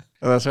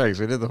 Oh, that's right. Because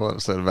we did the whole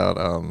episode about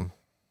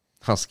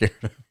how scared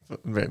of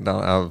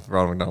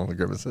Ronald McDonald and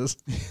Grimace is.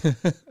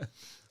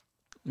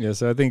 Yeah,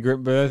 so I think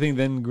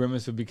then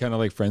Grimace would be kind of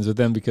like friends with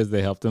them because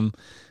they helped him,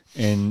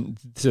 and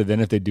so then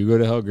if they do go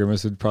to hell,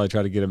 Grimace would probably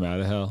try to get him out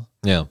of hell.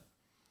 Yeah,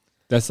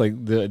 that's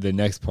like the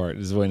next part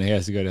is when he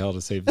has to go to hell to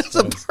save his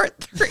friends. Part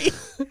 3.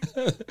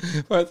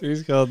 Part 3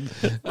 is called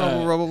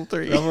Rubble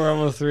 3.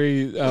 Rubble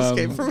 3.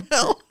 Escape from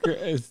hell.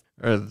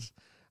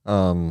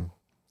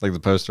 Like the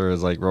poster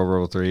is like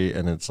Rubble 3,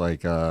 and it's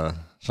like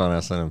Sean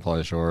Astin and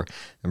Pauly Shore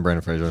and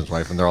Brandon Fraser and his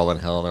wife, and they're all in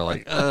hell. And they're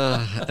like,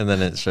 and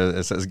then it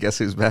says, "Guess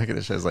who's back?" And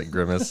it shows like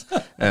Grimace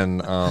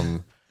and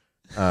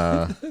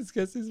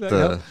Guess who's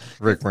back?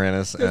 Rick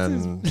Moranis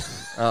and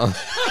I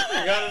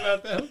forgot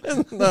about them.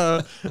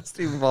 And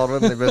Stephen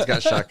Baldwin. They both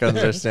got shotguns.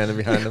 They're standing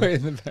behind them.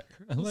 In the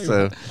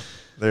background.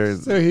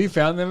 So he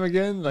found them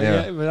again. Like,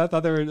 yeah, but I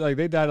thought they were like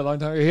they died a long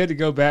time ago. He had to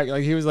go back.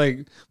 Like he was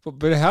like,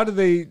 but how did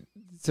they?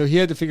 So he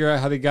had to figure out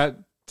how they got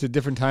to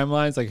different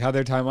timelines, like how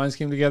their timelines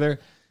came together.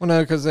 Well,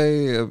 no, because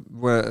they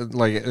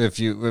like in a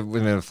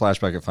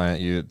flashback at Fiant,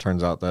 it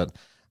turns out that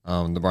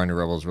the Barney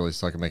Rebels really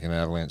stuck at making an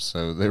avalanche,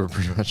 so they were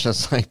pretty much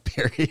just like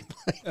buried,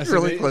 like,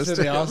 really close to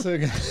him.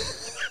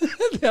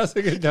 They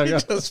also get dug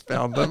up. Just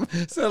found them.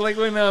 So like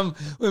when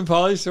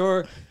Pauly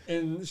Shore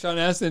and Sean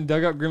Astin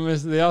dug up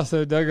Grimace, they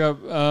also dug up.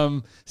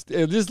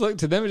 It just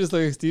looked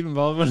like Stephen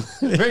Baldwin,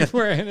 Rick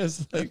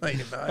Moranis,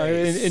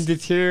 in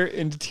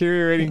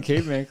deteriorating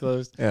caveman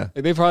clothes. Yeah,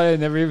 like, they probably had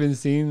never even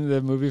seen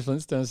the movie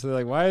Flintstones. So they're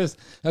like, why is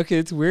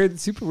it's weird,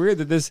 super weird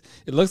that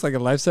it looks like a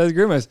life-size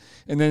Grimace,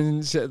 and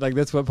then like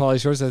that's what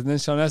Pauly Shore says, and then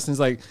Sean Astin's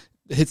like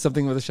hits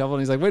something with a shovel,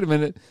 and he's like, wait a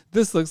minute,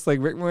 this looks like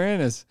Rick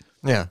Moranis.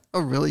 Yeah,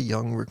 a really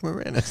young Rick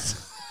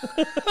Moranis.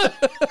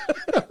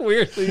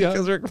 Weirdly young.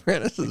 Because Rick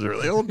Moranis is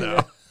really old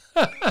now.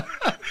 Yeah.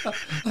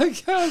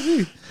 Like how's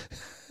he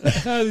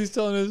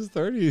still in his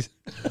 30s?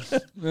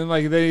 And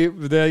like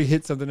they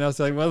hit something else.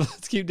 They're like, well,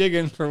 let's keep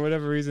digging for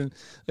whatever reason.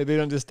 Like they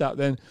don't just stop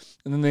then.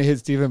 And then they hit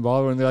Stephen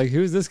Baldwin. They're like,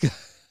 who's this guy?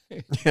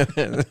 Yeah,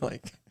 they're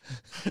like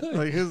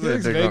who's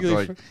this?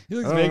 He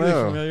looks vaguely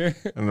familiar.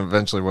 And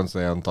eventually, once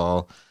they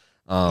unthaw,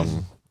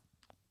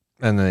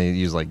 and they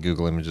use like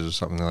Google Images or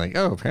something. They're like,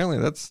 oh, apparently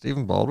that's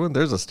Stephen Baldwin.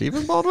 There's a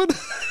Stephen Baldwin.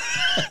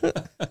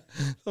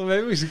 Well,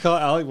 maybe we should call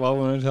Alec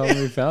Baldwin and tell him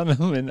we found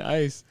him in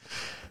ice.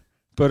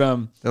 But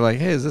they're like,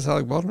 hey, is this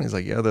Alec Baldwin? He's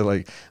like, yeah. They're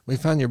like, we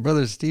found your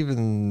brother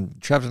Stephen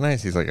trapped in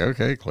ice. He's like,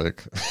 okay,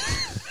 click.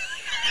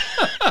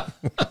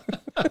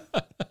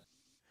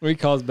 When he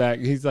calls back,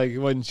 he's like, he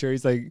wasn't sure.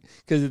 He's like,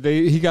 because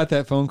he got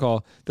that phone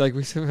call. They're like,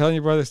 we found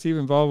your brother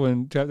Stephen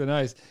Baldwin trapped in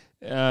ice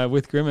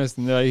with Grimace,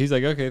 and he's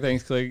like, okay,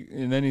 thanks, click.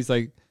 And then he's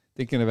like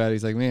thinking about it.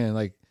 He's like, man,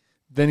 like.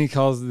 Then he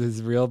calls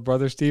his real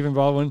brother Stephen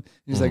Baldwin.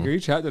 He's like, "Are you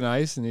trapped in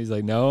ice?" And he's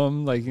like, "No,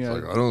 I'm like, you know,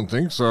 like, I don't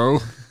think so."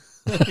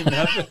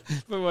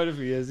 But what if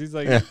he is? He's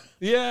like,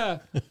 "Yeah."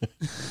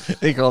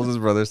 He calls his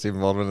brother Stephen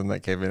Baldwin, and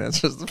that came in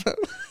answers the phone.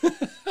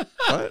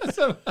 What?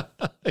 Somehow,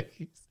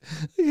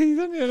 he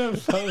doesn't even have a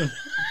phone,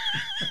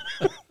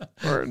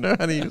 or know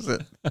how to use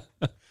it.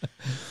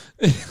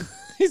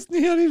 He's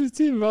not even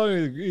Stephen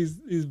Baldwin.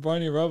 He's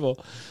Barney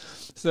Rubble.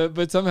 So,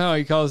 but somehow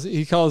he calls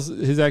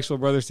his actual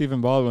brother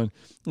Stephen Baldwin,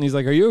 and he's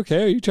like, "Are you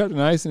okay? Are you trapped in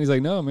ice?" And he's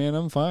like, "No, man,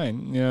 I'm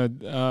fine. You know,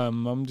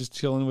 I'm just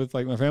chilling with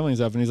like my family and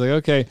stuff." And he's like,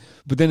 "Okay,"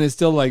 but then it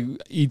still like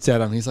eats at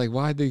him. He's like,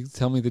 "Why'd they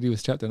tell me that he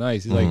was trapped in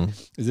ice?" He's like,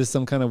 "Is this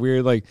some kind of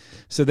weird like?"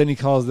 So then he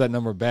calls that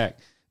number back,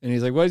 and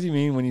he's like, "What does he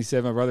mean when he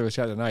said my brother was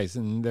trapped in ice?"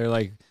 And they're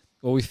like,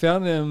 "Well, we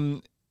found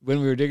him." When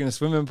we were digging a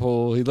swimming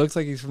pool, he looks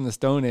like he's from the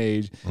Stone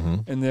Age.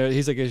 And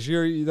he's like, "Is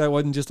sure that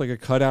wasn't just like a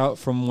cutout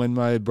from when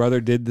my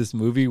brother did this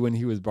movie when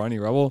he was Barney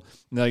Rubble?"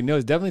 And they're like, "No,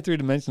 it's definitely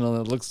three-dimensional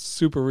and it looks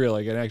super real,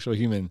 like an actual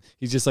human.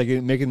 He's just like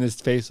making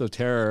this face of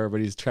terror,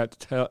 but he's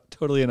trapped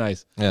totally in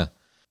ice." Yeah.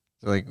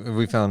 So like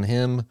we found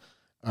him,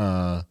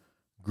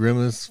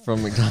 Grimace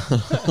from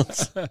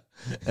McDonald's,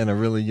 and a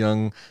really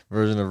young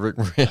version of Rick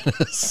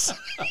Moranis.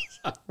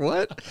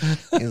 What?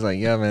 He's like,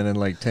 "Yeah, man, and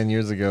like 10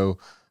 years ago,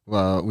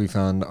 we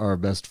found our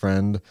best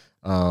friend.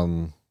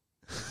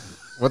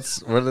 What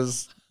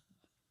is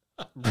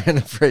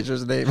Brandon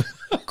Fraser's name?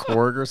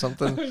 Korg or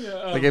something?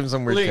 They gave him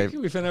some weird Link.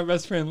 tape. We found our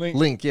best friend Link.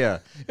 Link, yeah.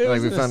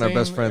 Like we found our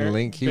best friend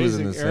Link. He was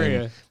in the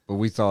same, but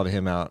we thought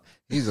him out.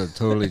 He's a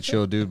totally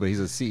chill dude, but he's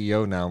a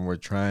CEO now, and we're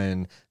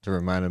trying to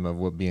remind him of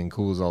what being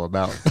cool is all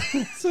about."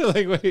 So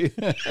like, wait.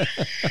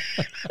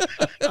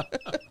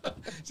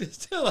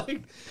 just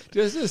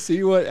to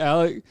see what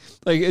Alec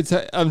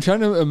I'm trying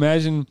to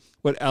imagine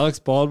what Alex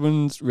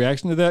Baldwin's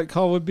reaction to that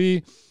call would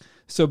be.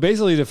 So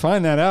basically, to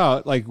find that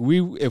out, like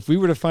if we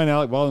were to find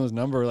Alec Baldwin's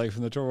number, like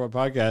from the Tour World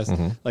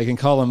podcast, like and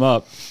call him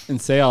up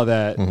and say all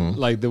that,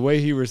 like the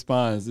way he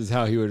responds is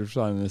how he would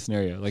respond in this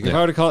scenario. Like if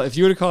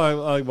you were to call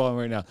Alec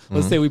Baldwin right now,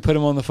 let's say we put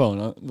him on the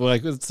phone,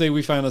 like let's say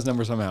we find this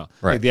number somehow,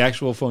 like the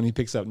actual phone he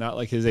picks up, not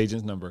like his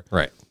agent's number,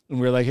 right?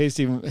 And we're like, hey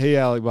Stephen, hey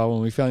Alec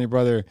Baldwin, we found your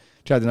brother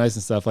tried the ice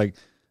and stuff. Like,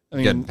 I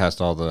mean, getting past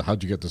all the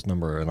how'd you get this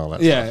number and all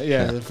that. Yeah,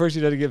 yeah. The first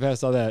you had to get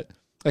past all that.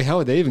 Like, how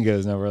would they even get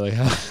his number? Like,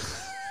 how?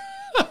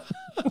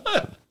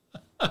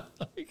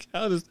 Like,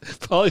 how does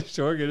Pauly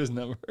Shore get his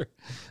number?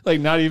 Like,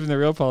 not even the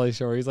real Pauly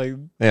Shore. He's like,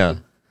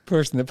 the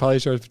person that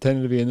Pauly Shore is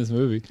pretending to be in this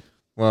movie.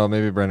 Well,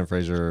 maybe Brendan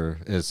Fraser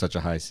is such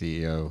a high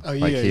CEO.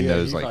 He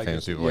knows like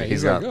famous people. Like,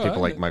 he's got people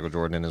like Michael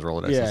Jordan in his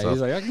Rolodex. Yeah, and stuff.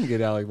 He's like, I can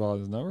get Alec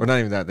Baldwin's number. Or not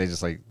even that. They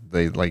just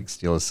they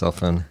steal his cell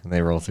phone and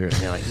they roll through it.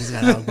 And they're like, he's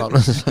got Alec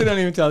Baldwin's. They don't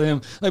even tell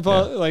him. Like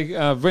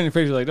Brendan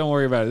Fraser, like, don't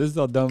worry about it. This is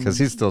all dumb. Because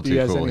he's still too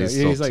cool. Anyway. He's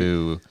still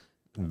too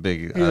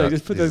big. He's like,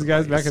 just put those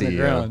guys back in the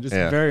ground. Just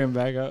bury him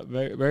back up.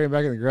 Bury him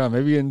back in the ground.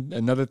 Maybe in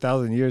another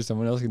 1,000 years,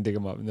 someone else can dig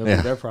him up, and that'll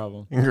be their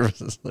problem. And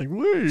Grimace is like,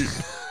 wait,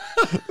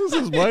 this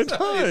is my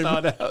time. He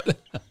thought out.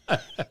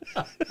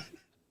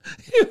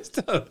 He was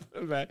telling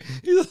him back.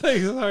 He's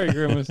like, sorry,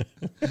 Grimace.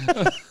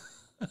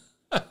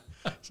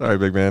 Sorry,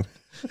 big man.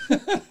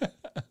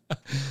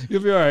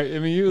 You'll be all right. I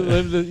mean,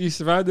 you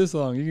survived this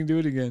long. You can do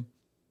it again.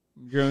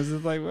 Grimace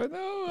is like, well,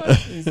 no.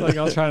 He's like,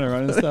 I was trying to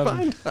run and stuff.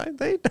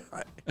 They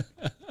die.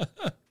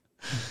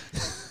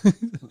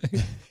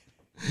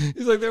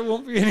 He's like, there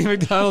won't be any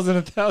McDonald's in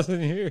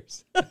 1,000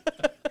 years.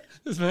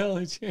 This is my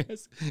only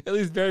chance. At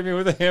least bury me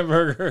with a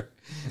hamburger.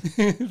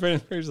 Brendan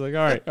Fraser's like,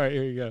 all right,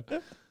 here you go.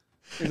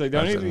 He's like,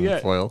 don't eat it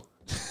yet. Foil.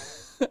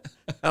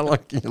 How long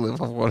can you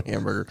live off one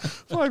hamburger?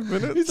 5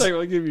 minutes. He's like,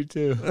 I'll give you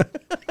 2.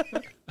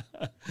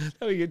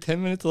 Now we get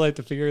 10 minutes of light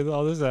to figure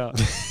all this out.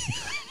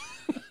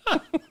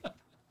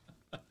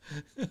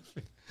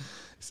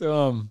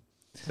 So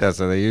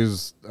they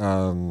use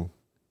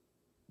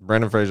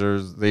Brendan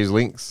Fraser's. They use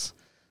Link's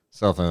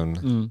cell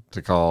phone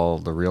to call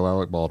the real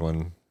Alec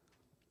Baldwin,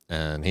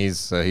 and he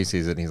sees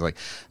it and he's like,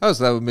 oh,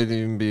 so that would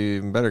even be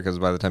even better because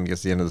by the time he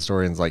gets to the end of the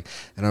story, and it's like,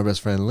 and our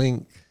best friend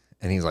Link,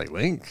 and he's like,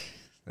 Link.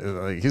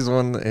 Like he's the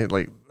one.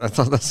 Like I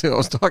thought that's who I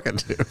was talking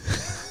to.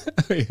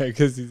 Yeah,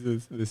 because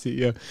he's the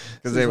CEO.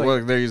 Because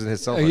they're using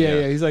his cell phone.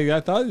 Yeah. He's like,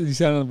 I thought you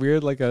sounded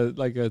weird, like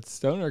a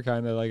stoner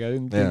kind of. Like I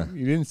didn't think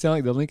you didn't sound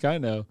like the Link I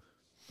know.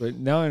 But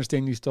now I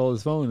understand you stole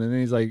his phone. And then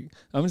he's like,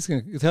 I'm just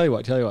gonna tell you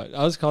what.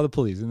 I'll just call the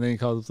police. And then he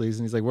calls the police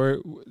and he's like, where?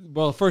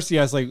 Well, first he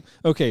asks like,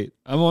 okay,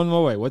 I'm on my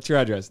way. What's your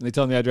address? And they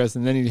tell him the address.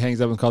 And then he hangs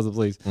up and calls the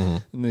police.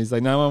 And then he's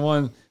like,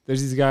 911.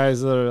 There's these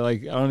guys that are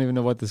like, I don't even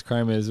know what this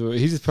crime is.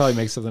 He just probably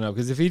makes something up.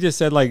 Because if he just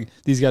said like,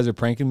 these guys are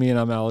pranking me and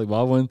I'm Alec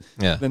Baldwin,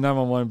 then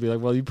 911 would be like,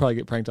 well, you probably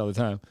get pranked all the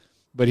time.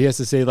 But he has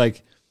to say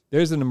like,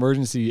 there's an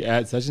emergency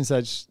at such and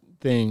such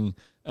thing.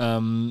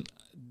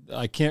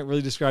 I can't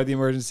really describe the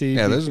emergency.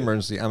 Yeah, there's an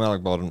emergency. I'm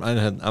Alec Baldwin.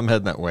 I'm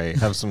heading that way.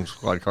 Have some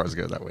squad cars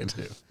go that way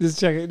too. Just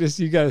check it.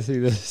 You got to see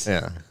this.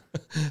 Yeah.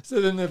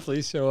 So then the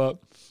police show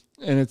up,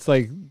 and it's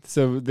like,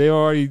 so they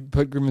already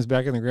put Grimace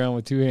back in the ground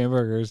with 2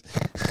 hamburgers.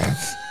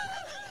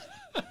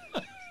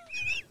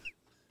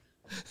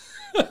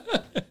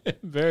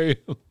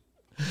 Bury him.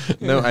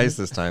 No ice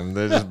this time.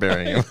 They're just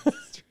burying him.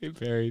 Straight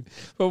buried.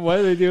 But what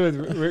do they do with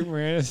Rick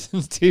Moranis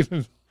and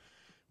Stephen?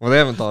 Well, they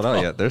haven't thawed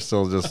out yet. They're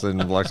still just in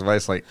blocks of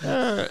ice, like.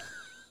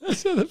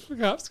 So the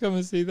cops come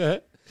and see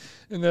that,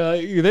 and they're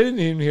like, they didn't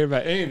even hear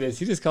about any of this.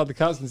 He just called the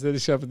cops and said to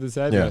show up at this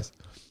address.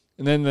 Yeah.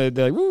 And then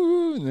they're like,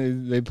 woo,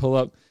 and they pull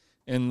up,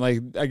 and like,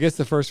 I guess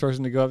the first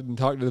person to go up and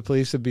talk to the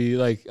police would be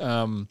like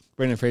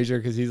Brendan Fraser,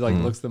 because he's like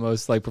looks the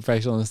most like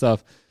professional and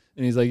stuff.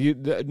 And he's like,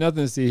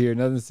 nothing to see here,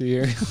 nothing to see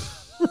here.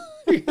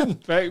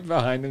 Right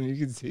behind him, you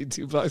can see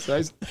 2 blocks of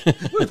ice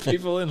with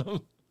people in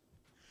them.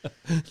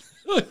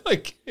 Look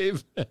like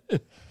cavemen.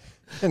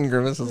 And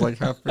Grimace is like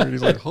half buried.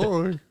 He's like,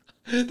 "Holy!"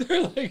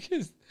 They're like,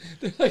 is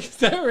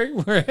that Rick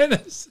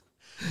Moranis?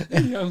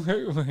 Young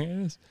Rick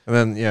Moranis.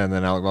 And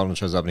then Alec Baldwin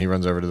shows up and he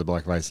runs over to the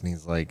block of ice and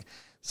he's like,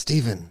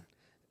 "Steven,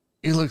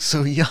 you look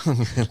so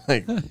young." And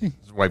like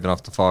he's wiping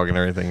off the fog and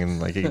everything, and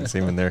like he can see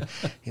him in there.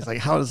 He's like,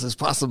 "How is this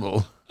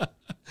possible?"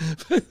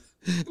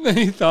 And then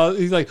he's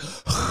like,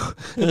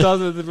 he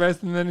thought of the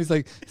rest, and then he's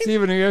like,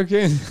 "Steven, are you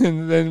okay?"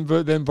 And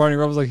then Barney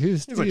Rubble's like,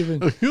 "Who's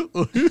Steven?"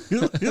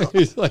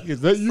 He's like,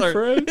 "Is that your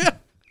friend?"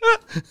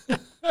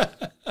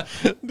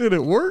 Did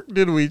it work?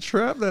 Did we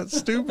trap that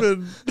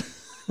stupid?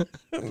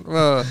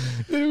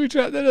 Did we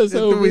trap that?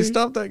 Did we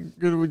stop that?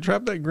 Did we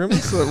trap that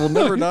Grimace that will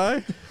never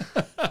die?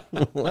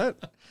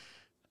 What?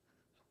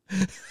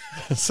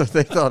 So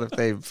they thought if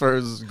they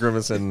froze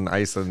Grimace in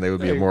ice, then they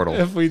would be immortal.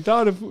 If we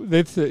thought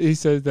he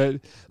says that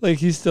like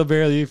he's still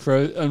barely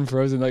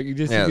unfrozen, like you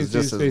just it's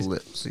just his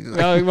lips.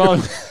 Alec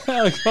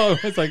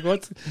Baldwin's like,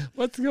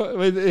 what's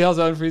going? He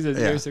also unfreezes his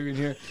ear so we can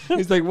hear.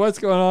 He's like, "What's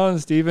going on,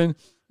 Steven?"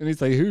 And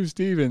he's like, "Who's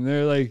Steven?"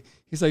 They're like,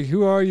 He's like,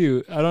 who are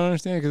you? I don't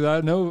understand because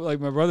I know like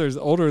my brother's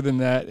older than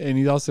that, and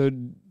he also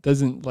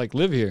doesn't like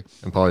live here.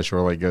 And Pauly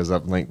Shore like goes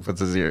up and like puts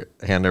his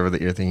hand over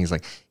the ear thing. He's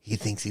like, he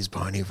thinks he's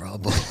Barney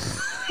Rubble.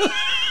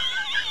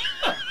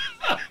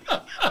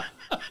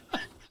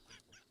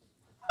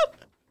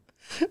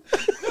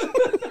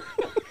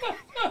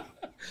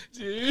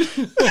 Dude.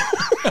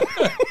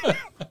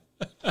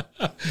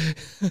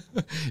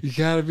 You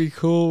gotta be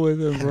cool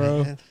with him,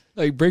 bro. Man.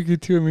 Like, break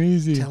it to him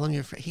easy. Tell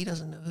him he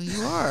doesn't know who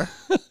you are.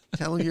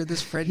 Tell him you're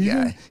this Fred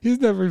guy. He's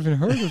never even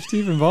heard of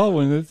Stephen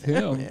Baldwin. That's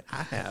him. Man,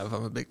 I have.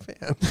 I'm a big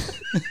fan.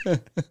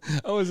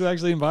 I was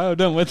actually in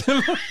Biodome with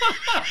him.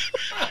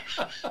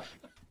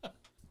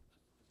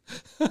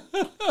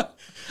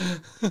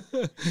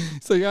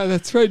 So, yeah,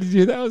 that's right. Did you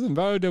hear that? I was in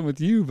Biodome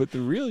with you, but the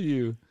real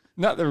you.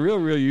 Not the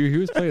real you. He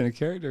was playing a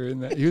character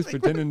in that. He was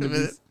like, pretending to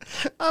be.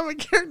 I'm a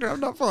character. I'm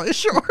not Pauly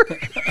Shore.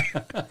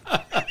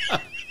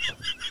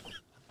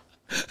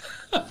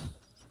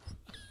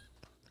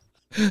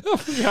 I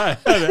forgot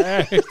how to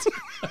act.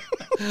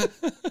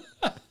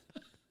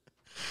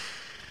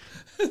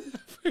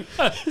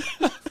 I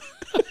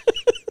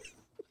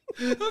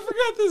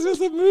forgot this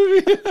was a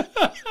movie.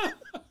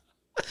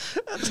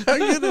 That's how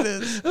good it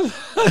is. I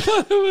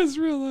thought it was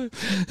real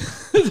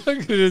life. That's how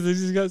good it is. I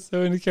just got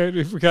so into character,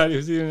 he forgot he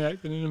was even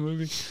acting in a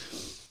movie.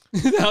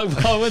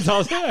 Alec Baldwin's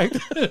also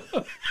acting.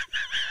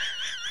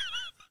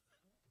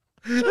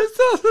 It's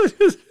also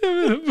just him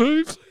in a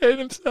movie playing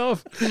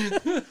himself.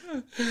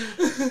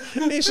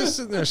 He's just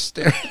sitting there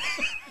staring.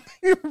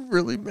 You're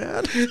really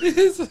mad.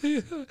 He's like, why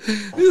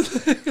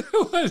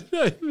did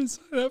I even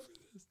sign up for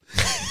this?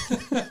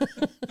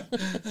 I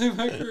think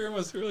my career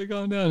must have really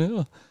gone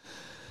downhill.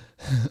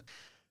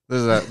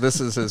 This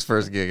is his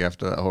first gig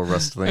after that whole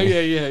Rust thing.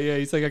 Yeah.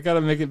 He's like, I got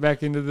to make it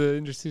back into the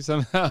industry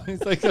somehow.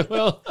 He's like,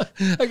 well,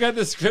 I got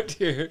the script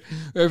here.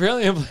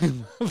 Apparently,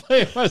 I'm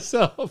playing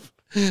myself.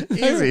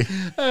 Easy.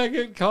 I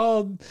get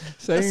called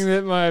saying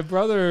that my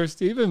brother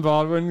Stephen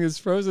Baldwin is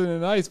frozen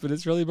in ice, but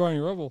it's really Barney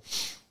Rubble.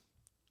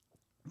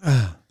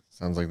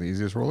 Sounds like the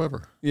easiest role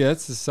ever. Yeah,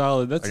 that's a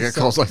solid. I get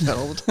calls like that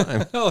all the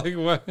time. Like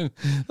what?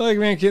 Like,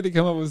 man, can't they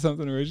come up with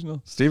something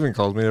original? Steven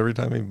calls me every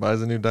time he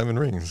buys a new diamond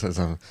ring. He says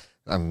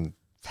I'm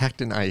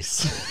packed in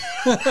ice.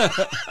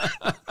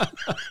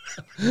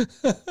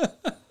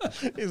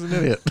 He's an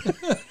idiot.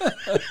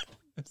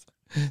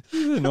 This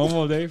is a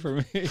normal day for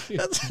me.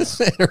 That's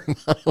his inner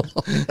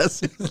monologue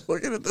as he's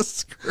looking at the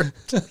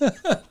script.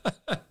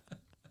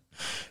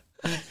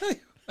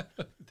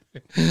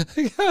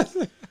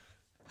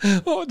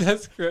 What would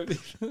that script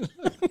even?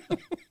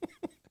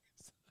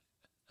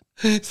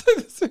 It's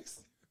like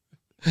this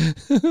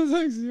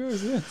makes zero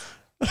sense.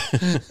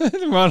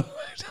 Ronald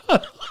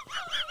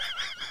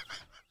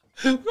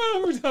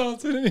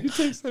McDonald's and he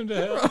takes them to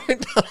hell. Ronald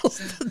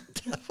McDonald's the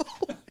devil.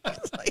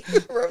 It's like,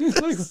 who wrote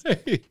this?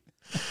 Like, wait.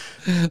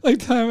 Like,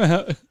 time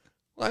out.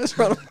 Why is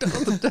Ronald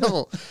McDonald the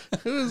devil?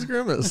 Who is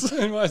Grimace?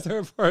 And why is there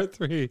a part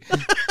 3?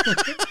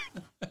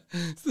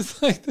 It's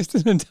just like there's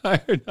an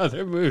entire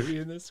another movie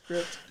in this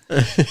script.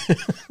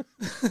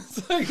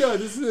 It's like, oh,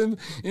 this is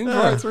in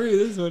part 3.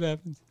 This is what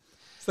happens.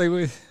 It's like,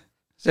 wait.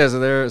 Yeah,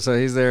 so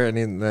he's there,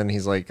 and then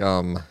he's like,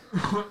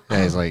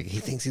 he's like, he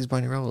thinks he's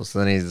Barney Rubble. So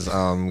then he's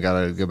got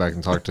to go back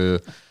and talk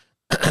to,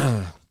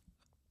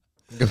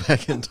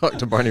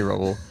 Barney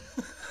Rubble.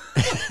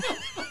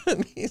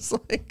 And he's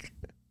like,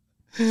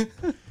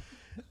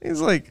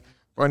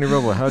 Barney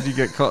Rubble, how'd you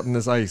get caught in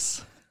this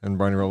ice? And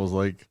Barney Rubble's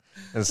like,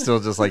 and still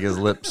just like his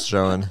lips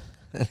showing.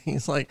 And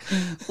he's like,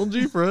 well,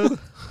 gee, Fred,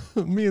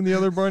 me and the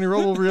other Barney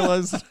Rubble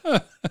realized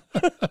that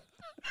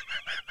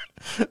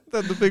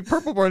the big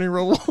purple Barney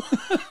Rubble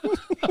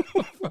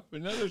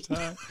another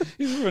time.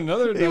 He's from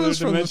another he was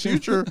from dimension. the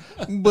future,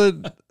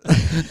 but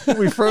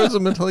we froze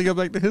him until he got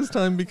back to his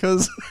time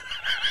because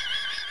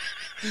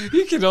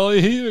he can only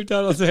eat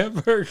McDonald's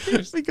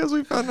hamburgers. Because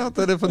we found out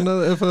that if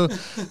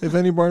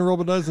any Barney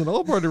Rubble dies, then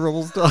all Barney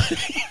Rubbles die.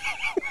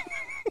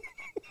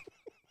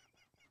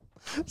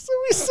 So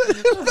we sent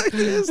him back to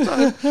his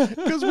time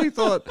because we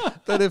thought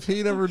that if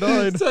he never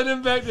died, send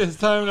him back to his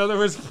time. In other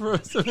words,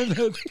 froze him in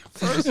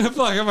a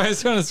block of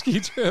ice on a ski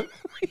trip.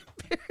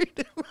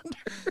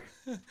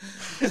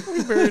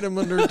 We buried him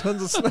under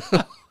tons of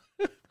snow,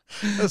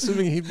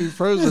 assuming he'd be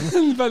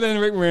frozen. By then,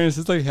 Rick Moranis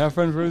is like half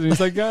unfrozen. He's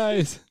like,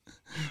 guys.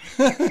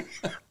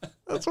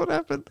 That's what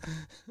happened.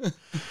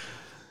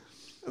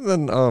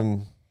 And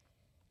then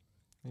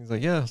he's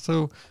like, yeah,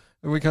 so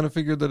we kind of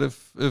figured that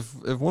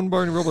if one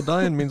Barney Rubble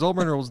dying means all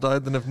Barney Rubbles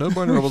died, then if no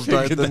Barney Rubbles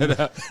died,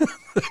 then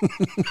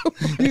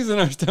using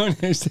our Stone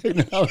Age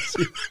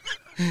technology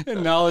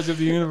and knowledge of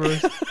the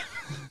universe.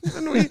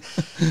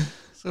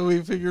 And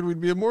we figured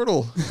we'd be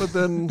immortal, but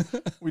then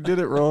we did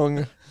it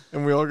wrong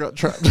and we all got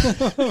trapped.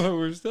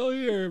 We're still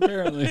here,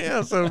 apparently.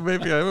 Yeah, so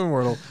maybe I'm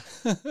immortal.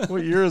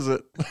 What year is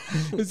it?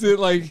 Is it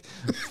like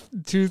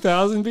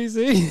 2000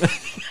 BC?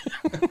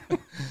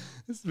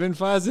 Has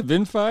it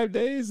been 5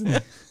 days?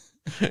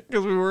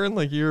 Because we were in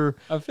like year.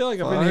 I feel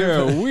like I've been here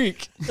a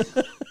week.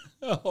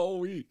 A whole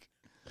week.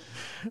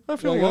 I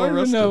feel like, well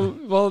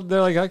rested. Well,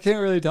 they're like, I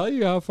can't really tell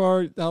you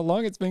how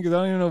long it's been because I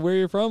don't even know where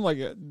you're from. Like,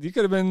 you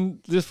could have been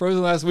just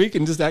frozen last week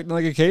and just acting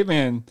like a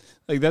caveman.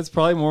 Like, that's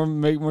probably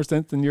make more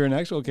sense than you're an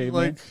actual caveman.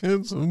 Like,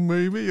 it's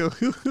maybe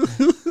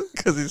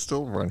because he's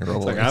still running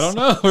around. Like, I don't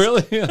know,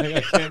 really. Like,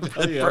 I can't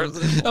tell you.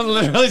 I'm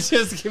literally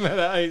just came out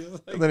of ice.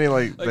 Like, and then he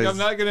I'm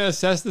not going to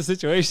assess the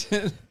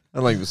situation.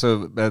 And like,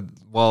 so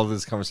while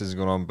this conversation is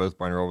going on, both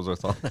Barney Rubbles are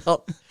thawing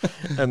out,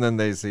 and then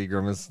they see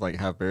Grimace like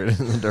half buried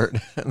in the dirt,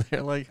 and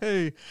they're like,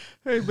 "Hey,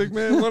 big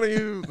man, why don't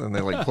you?" And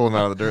they like pull him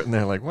out of the dirt, and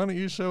they're like, "Why don't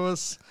you show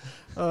us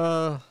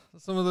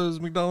some of those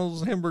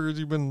McDonald's hamburgers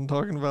you've been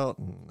talking about?"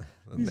 And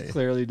he's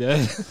clearly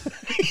dead.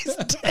 He's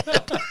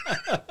dead.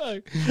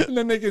 And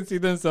then they can see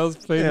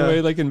themselves fade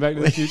away, like in Back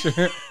to the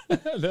Future.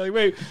 They're like,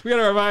 "Wait, we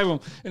gotta revive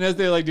them." And as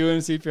they're like doing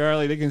CPR,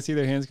 like they can see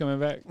their hands coming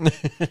back.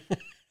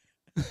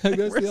 Like,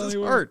 that's where's the only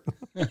his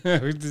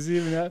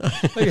heart?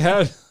 Like,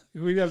 how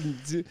we have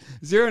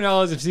zero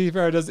knowledge if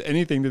CPR does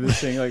anything to this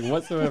thing, like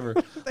whatsoever.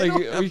 Like,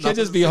 we can't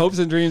just be hopes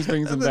and dreams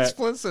brings him back.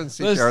 Flintstone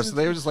CPR, so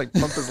they would just like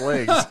pump his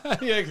legs.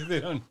 Yeah, because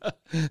they don't know.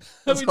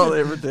 That's all they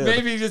ever did.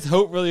 Maybe just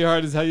hope really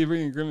hard is how you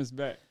bring Grimace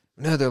back.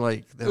 No, they're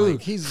like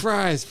he's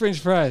fries,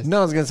 French fries. No,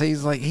 I was gonna say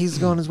he's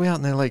going his way out,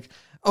 and they're like,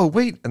 oh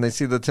wait, and they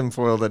see the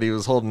tinfoil that he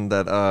was holding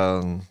that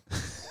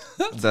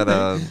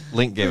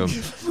Link gave him,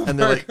 and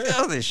they're like,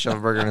 oh, they shove a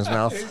burger in his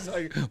mouth. He's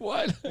like,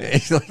 what? And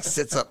he like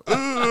sits up. Like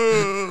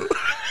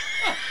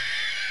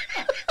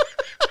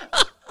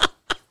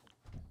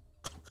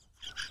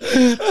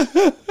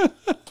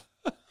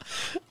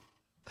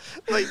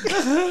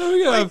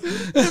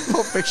in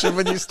Pulp Fiction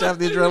when you stab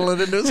the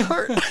adrenaline into his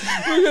heart.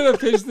 We're gonna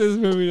pitch this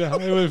movie to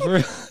Hollywood for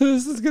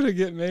this is gonna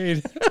get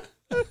made.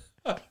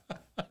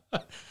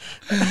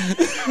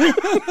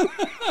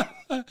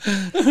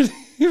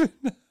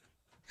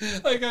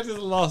 Like, I just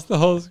lost the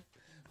whole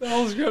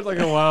script like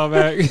a while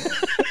back.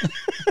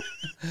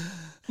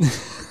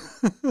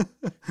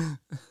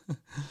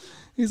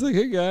 He's like,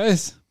 hey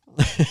guys.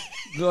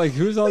 They're like,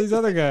 who's all these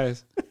other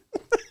guys?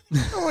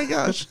 Oh my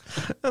gosh.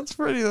 That's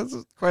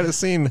quite a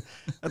scene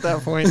at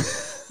that point.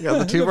 You got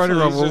the two Barney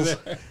Rubbles,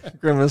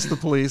 Grimace, the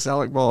police,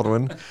 Alec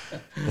Baldwin,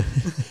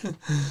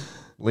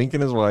 Link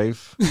and his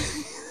wife.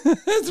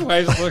 His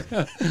wife's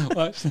looking.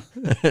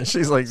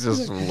 She's like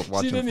just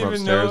watching. She didn't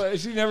even know.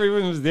 She never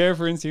even was there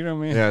for Encino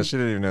Man. Yeah, she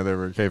didn't even know they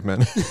were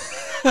cavemen.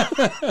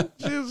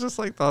 She was just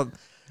like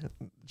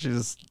she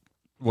just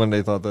one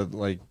day thought that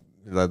like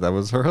that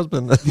was her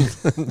husband.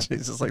 She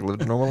just like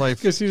lived a normal life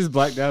because she just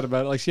blacked out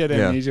about it. Like, she had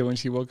amnesia when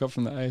she woke up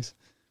from the ice.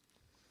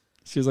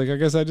 She was like, I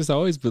guess I just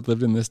always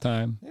lived in this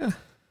time. Yeah.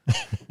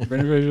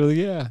 Brenda was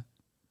really, yeah.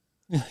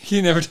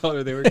 He never told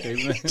her they were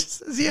cavemen. She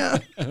says, yeah.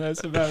 And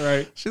that's about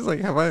right. She's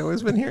like, have I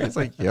always been here? He's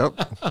like, yep.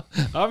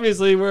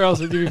 Obviously, where else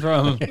would you be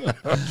from?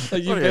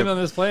 Like, you've been on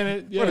this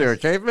planet? Yes. What are you, a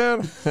caveman?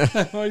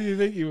 What do you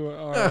think you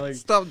are? Like,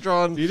 stop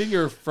drawing. Do you think you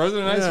were frozen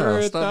in ice for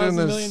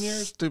 1,000 million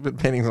years? Stupid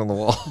paintings on the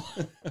wall.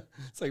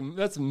 It's like,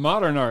 that's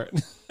modern art.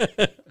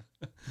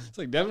 It's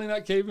like, definitely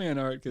not caveman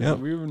art because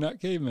we were not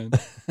cavemen.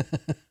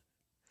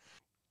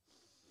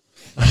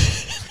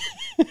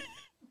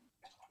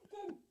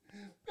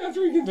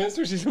 After we convinced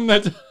her she's from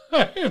that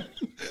time,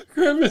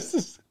 Grimace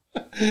is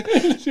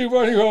she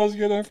Barney Rubbles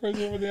get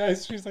unfrozen over the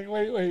ice. She's like,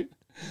 wait.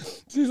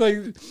 She's like,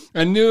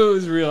 I knew it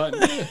was real. I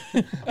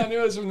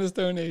knew it was from the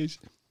Stone Age.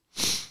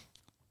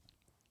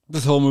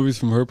 This whole movie's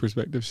from her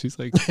perspective. She's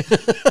like,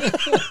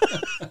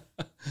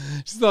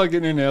 she's all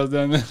getting her nails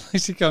done. Like,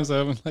 she comes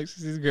home and like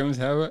she sees Grimace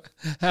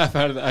half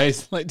out of the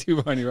ice, like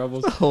two Barney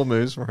Rubbles. The whole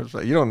movie's from her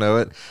perspective. You don't know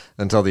it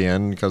until the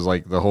end because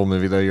like the whole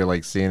movie though, you're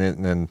like seeing it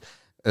and then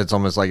it's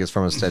almost like it's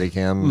from a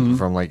Steadicam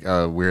from like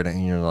a weird,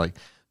 and you're like,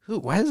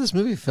 why is this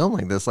movie filmed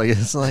like this? Like,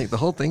 it's like the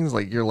whole thing's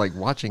like you're like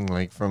watching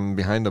like from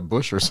behind a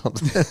bush or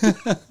something.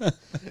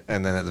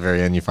 And then at the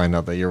very end, you find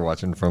out that you're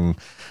watching from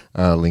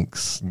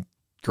Link's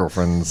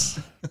girlfriend's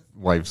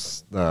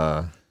wife's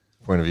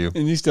point of view.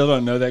 And you still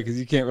don't know that because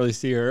you can't really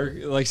see her.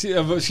 Like, she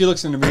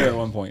looks in the mirror at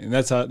one point, and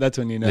that's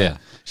when you know. Yeah.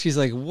 She's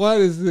like, what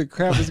is the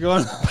crap is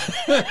going on?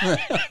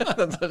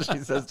 That's what she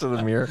says to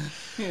the mirror.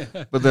 Yeah.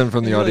 But then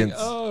from the audience.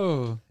 Like, oh.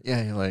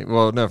 Yeah, you're like,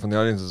 well, no, from the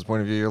audience's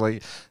point of view, you're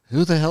like,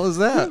 who the hell is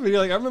that? But you're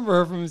like, I remember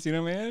her from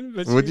Encino Man,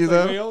 but would she's you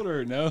like though? way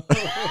older. No.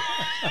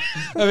 I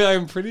mean,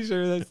 I'm pretty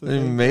sure that's the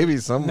thing. Maybe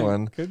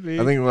someone. Could be.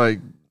 I think like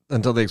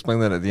until they explain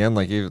that at the end,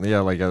 like even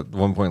like at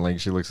one point, like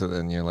she looks at it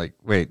and you're like,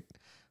 wait,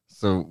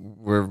 so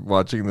we're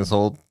watching this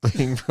whole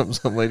thing from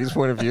some lady's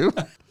point of view?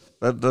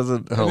 That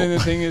doesn't help. And then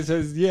the thing is,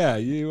 says, yeah,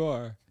 you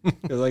are.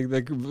 Like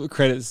the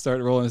credits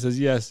start rolling. It says,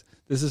 yes,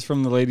 this is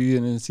from the lady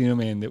in Encino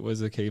Man that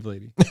was a cave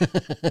lady.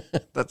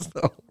 That's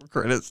the whole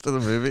credits to the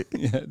movie.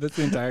 Yeah, that's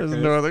the entire There's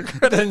credits. no other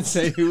credits. It doesn't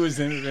say who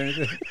was in it or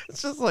anything.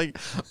 It's just like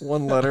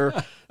one letter,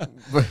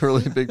 but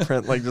really big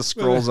print, like just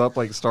scrolls up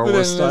like Star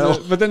Wars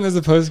style. But then there's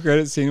a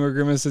post-credit scene where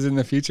Grimace is in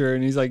the future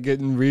and he's like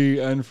getting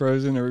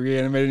unfrozen or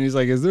reanimated. And he's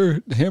like, is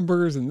there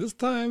hamburgers in this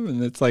time?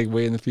 And it's like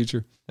way in the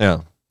future.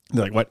 Yeah.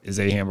 They're like, what is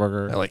a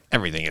hamburger? They're like,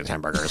 everything is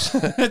hamburgers.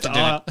 That's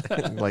all.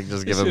 Like,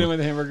 just give them with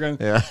a hamburger gun.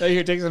 Yeah. Hey,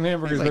 here, take some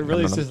hamburgers, like, but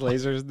really it's just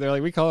lasers. They're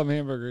like, we call them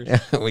hamburgers. Yeah,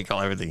 we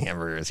call everything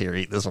hamburgers. Here,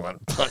 eat this one.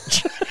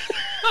 Punch.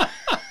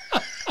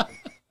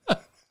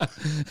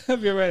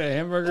 Have you ever had a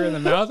hamburger in the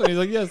mouth? And he's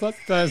like, yes, lots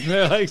of times. And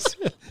they're like,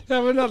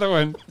 have another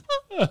one.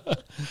 Have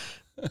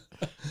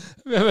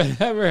you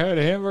ever had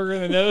a hamburger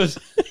in the nose?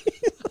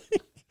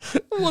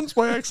 Once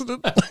by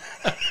accident.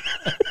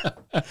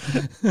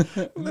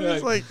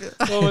 It's like,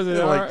 what was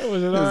it? Like,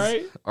 was it all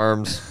right?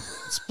 Arms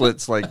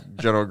splits like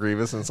General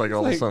Grievous, and it's like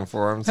all of a sudden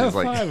forearms. Have He's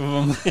like, 5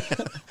 of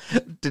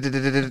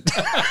them.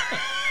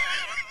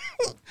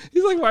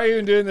 He's like, why are you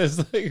even doing this?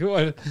 Like,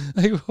 what?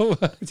 Like,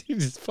 what? You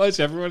just punch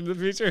everyone in the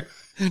future?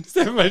 Does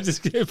everybody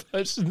just get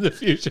punched in the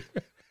future?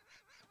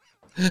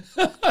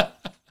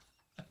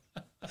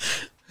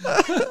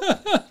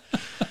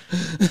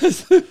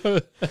 That's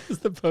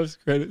the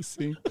post-credit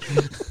scene.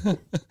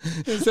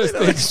 It's they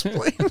don't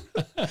explain.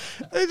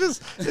 It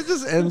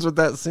just ends with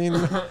that scene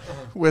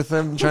with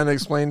them trying to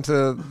explain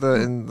to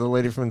the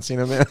lady from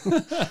Encino Man.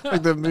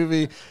 Like the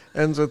movie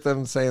ends with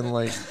them saying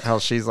like how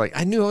she's like,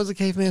 I knew I was a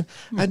caveman.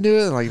 I knew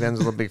it. And like it ends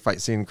with a big fight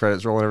scene,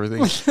 credits roll and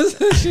everything.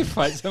 She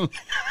fights him.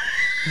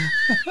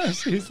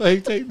 She's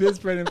like, take this,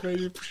 Brendan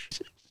Fraser.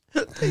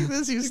 Take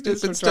this, you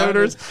stupid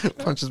stoners.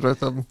 Punches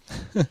both of them.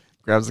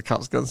 Grabs the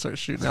cop's gun, starts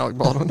shooting Alec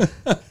Baldwin.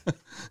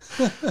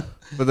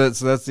 But that's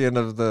the end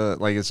of the,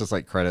 like, it's just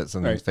like credits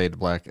and then fade to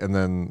black, and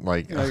then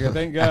like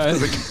thank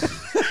God.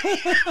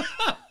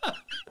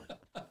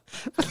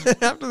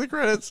 After the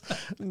credits,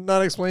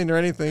 not explained or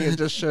anything, it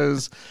just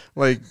shows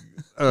like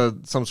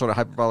some sort of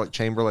hyperbolic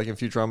chamber, like in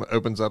Futurama,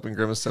 opens up and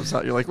Grimace steps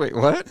out. You're like, wait,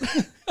 what?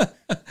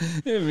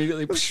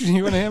 Immediately,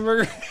 you want a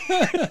hamburger?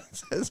 It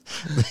says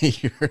the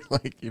year,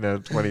 like,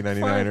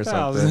 2099 or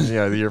something.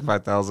 Yeah, the year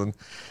 5000.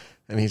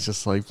 And he's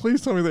just like, please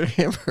tell me they're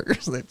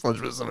hamburgers. And they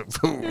plunge with something.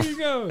 Boom. Here you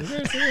go.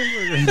 There's the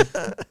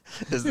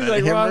hamburger. He's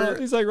like Ronald.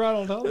 He's like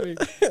Ronald Helmy.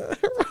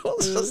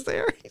 Ronald's just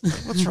there. He's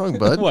like, what's wrong,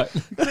 bud? What?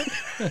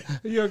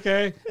 Are you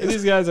okay? And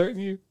these guys hurting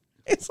you?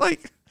 It's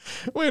like,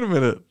 wait a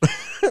minute.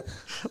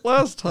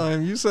 Last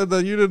time you said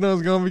that you didn't know it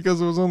was gone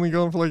because it was only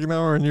gone for like an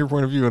hour in your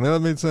point of view. And that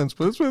made sense.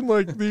 But it's been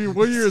like,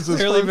 what year is this?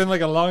 It's really been like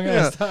a long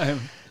ass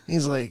time.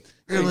 He's like,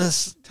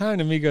 time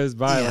to me goes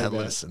by. Yeah, like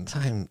listen,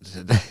 time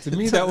to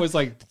me that was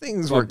like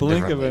things were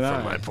blink of an eye.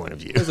 From my point of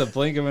view, it was a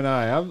blink of an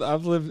eye.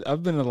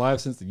 I've been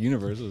alive since the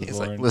universe was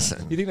born. Like,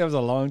 listen, you think that was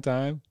a long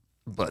time,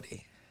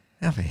 buddy?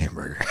 Have a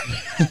hamburger.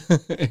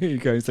 Here you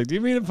go. He's like, do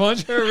you mean a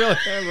punch or a real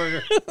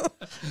hamburger?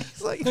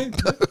 He's like,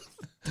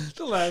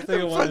 the last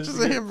thing I wanted punches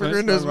a hamburger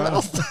into his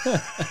mouth.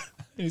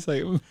 He's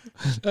like,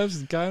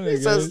 that's kind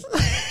of good.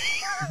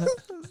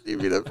 You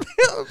mean a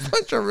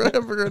punch a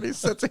hamburger, and he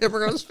sets a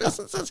hamburger on his fist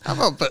and says, how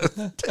about both?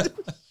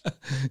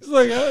 He's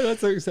like, oh,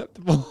 that's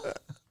acceptable.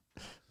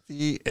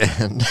 The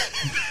end.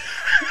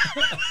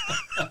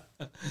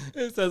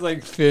 It says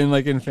like Finn,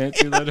 like in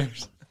fancy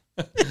letters.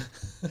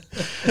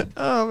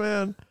 Oh,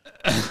 man.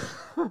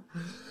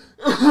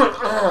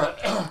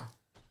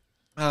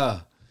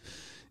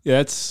 Yeah,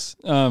 it's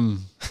so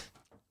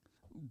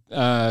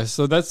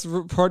that's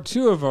part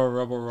 2 of our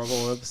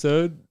Rubble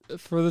episode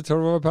for the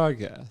Total Rubble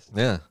podcast.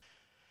 Yeah.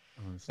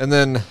 And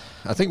then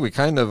I think we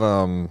kind of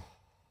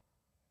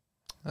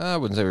I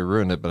wouldn't say we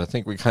ruined it, but I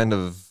think we kind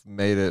of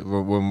made it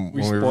when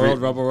we spoiled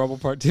Rubble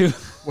part 2.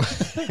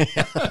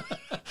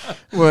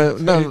 Well,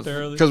 no,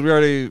 because we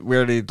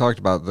already talked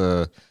about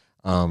the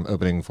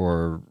opening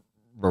for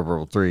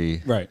Rubble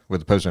 3, right,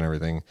 with the poster and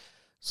everything.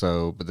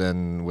 So, but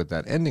then with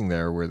that ending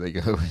there, where they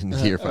go in the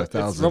year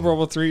 5000, it's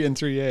Rubble 3 and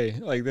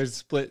 3A. Like there's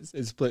splits.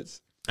 It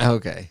splits.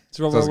 Okay, it's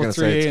Rubble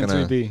 3A and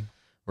 3B.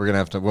 We're gonna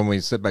have to, when we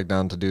sit back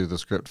down to do the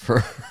script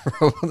for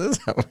this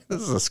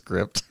is a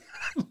script.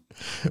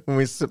 When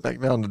we sit back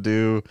down to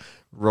do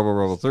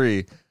Rubble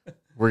 3,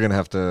 we're gonna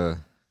have to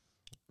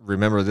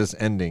remember this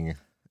ending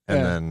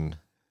and then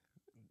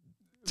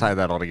tie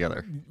that all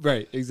together.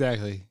 Right,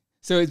 exactly.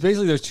 So it's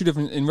basically there's two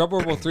different in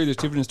Rubble 3. There's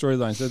two different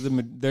storylines. So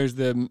there's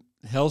the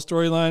Hell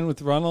storyline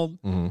with Ronald,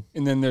 and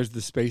then there's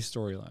the space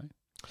storyline,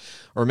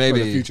 or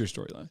maybe the future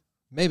storyline.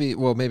 Maybe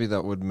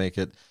that would make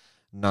it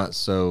not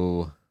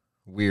so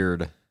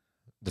weird,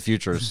 the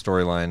future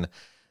storyline,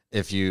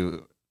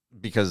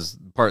 because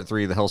part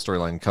 3, the Hell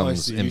storyline,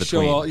 comes in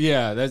between.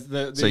 That's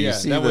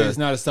that way it's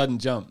not a sudden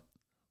jump.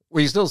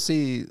 Well, you still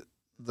see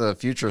the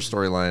future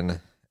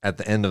storyline at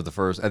the end of the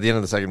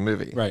second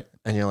movie, right?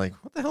 And you're like,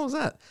 what the hell is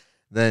that?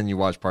 Then you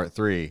watch part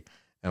 3,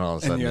 and all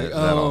of a sudden that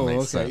all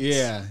makes sense.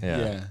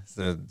 Yeah.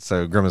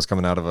 So Grimace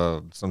coming out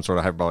of some sort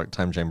of hyperbolic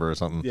time chamber or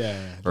something,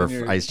 or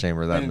ice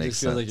chamber. That makes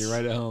sense. Feels like you're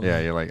right at home. Yeah,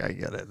 you're like, I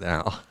get it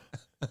now,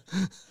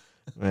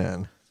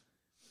 man.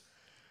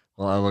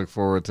 Well, I look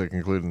forward to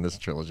concluding this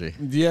trilogy.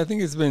 Yeah, I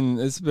think it's been.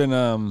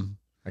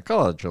 I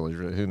call it a trilogy.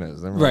 Who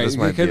knows? Right, this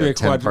might it could be a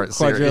 10-part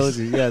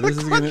quadrilogy. Yeah, this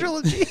is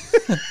quadrilogy.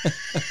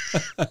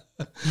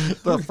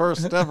 The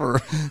first ever.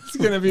 It's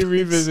gonna be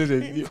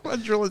revisited.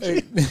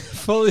 Quadrilogy.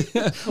 Fully.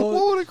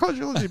 What would a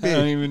quadrilogy be? I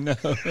don't even know.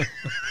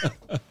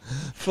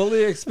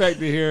 Fully expect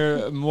to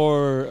hear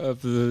more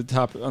of the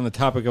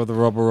topic of the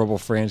Rubble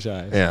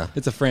franchise. Yeah.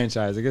 It's a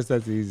franchise. I guess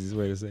that's the easiest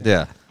way to say it.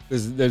 Yeah.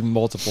 There's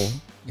multiple.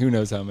 Who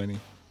knows how many?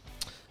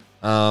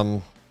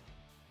 Well,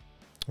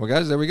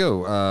 guys, there we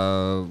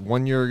go.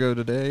 1 year ago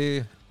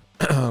today,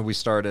 we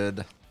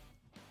started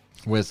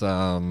with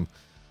a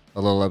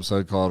little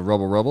episode called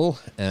Rubble,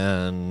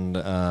 and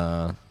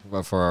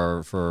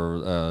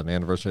for an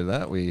anniversary of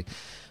that, we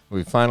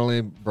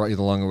finally brought you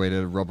the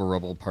long-awaited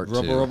Rubble Part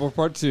 2. Rubble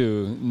Part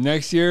 2.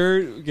 Next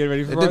year, get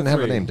ready for Part 3. It didn't have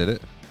a name, did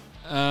it?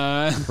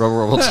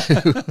 Rubble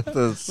 2.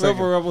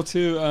 Rubble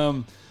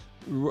 2.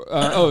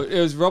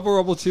 It was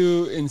Rubble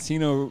 2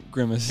 Encino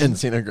Grimace.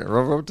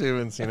 Rubble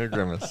 2 Encino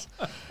Grimace.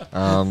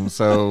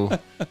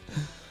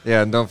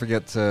 Yeah, and don't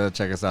forget to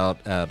check us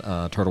out at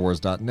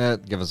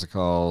turtlewars.net. Give us a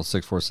call,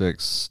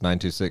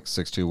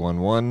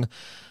 646-926-6211.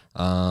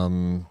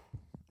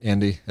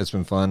 Andy, it's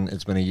been fun.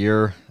 It's been a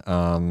year.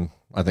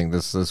 I think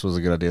this was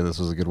a good idea. This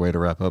was a good way to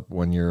wrap up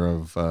 1 year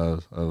of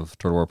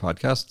Turtle War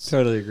podcasts.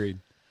 Totally agreed.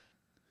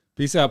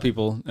 Peace out,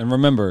 people. And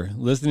remember,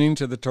 listening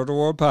to the Turtle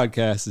War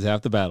podcast is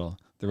half the battle.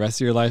 The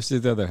rest of your life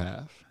is the other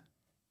half.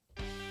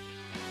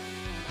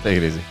 Take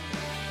it easy.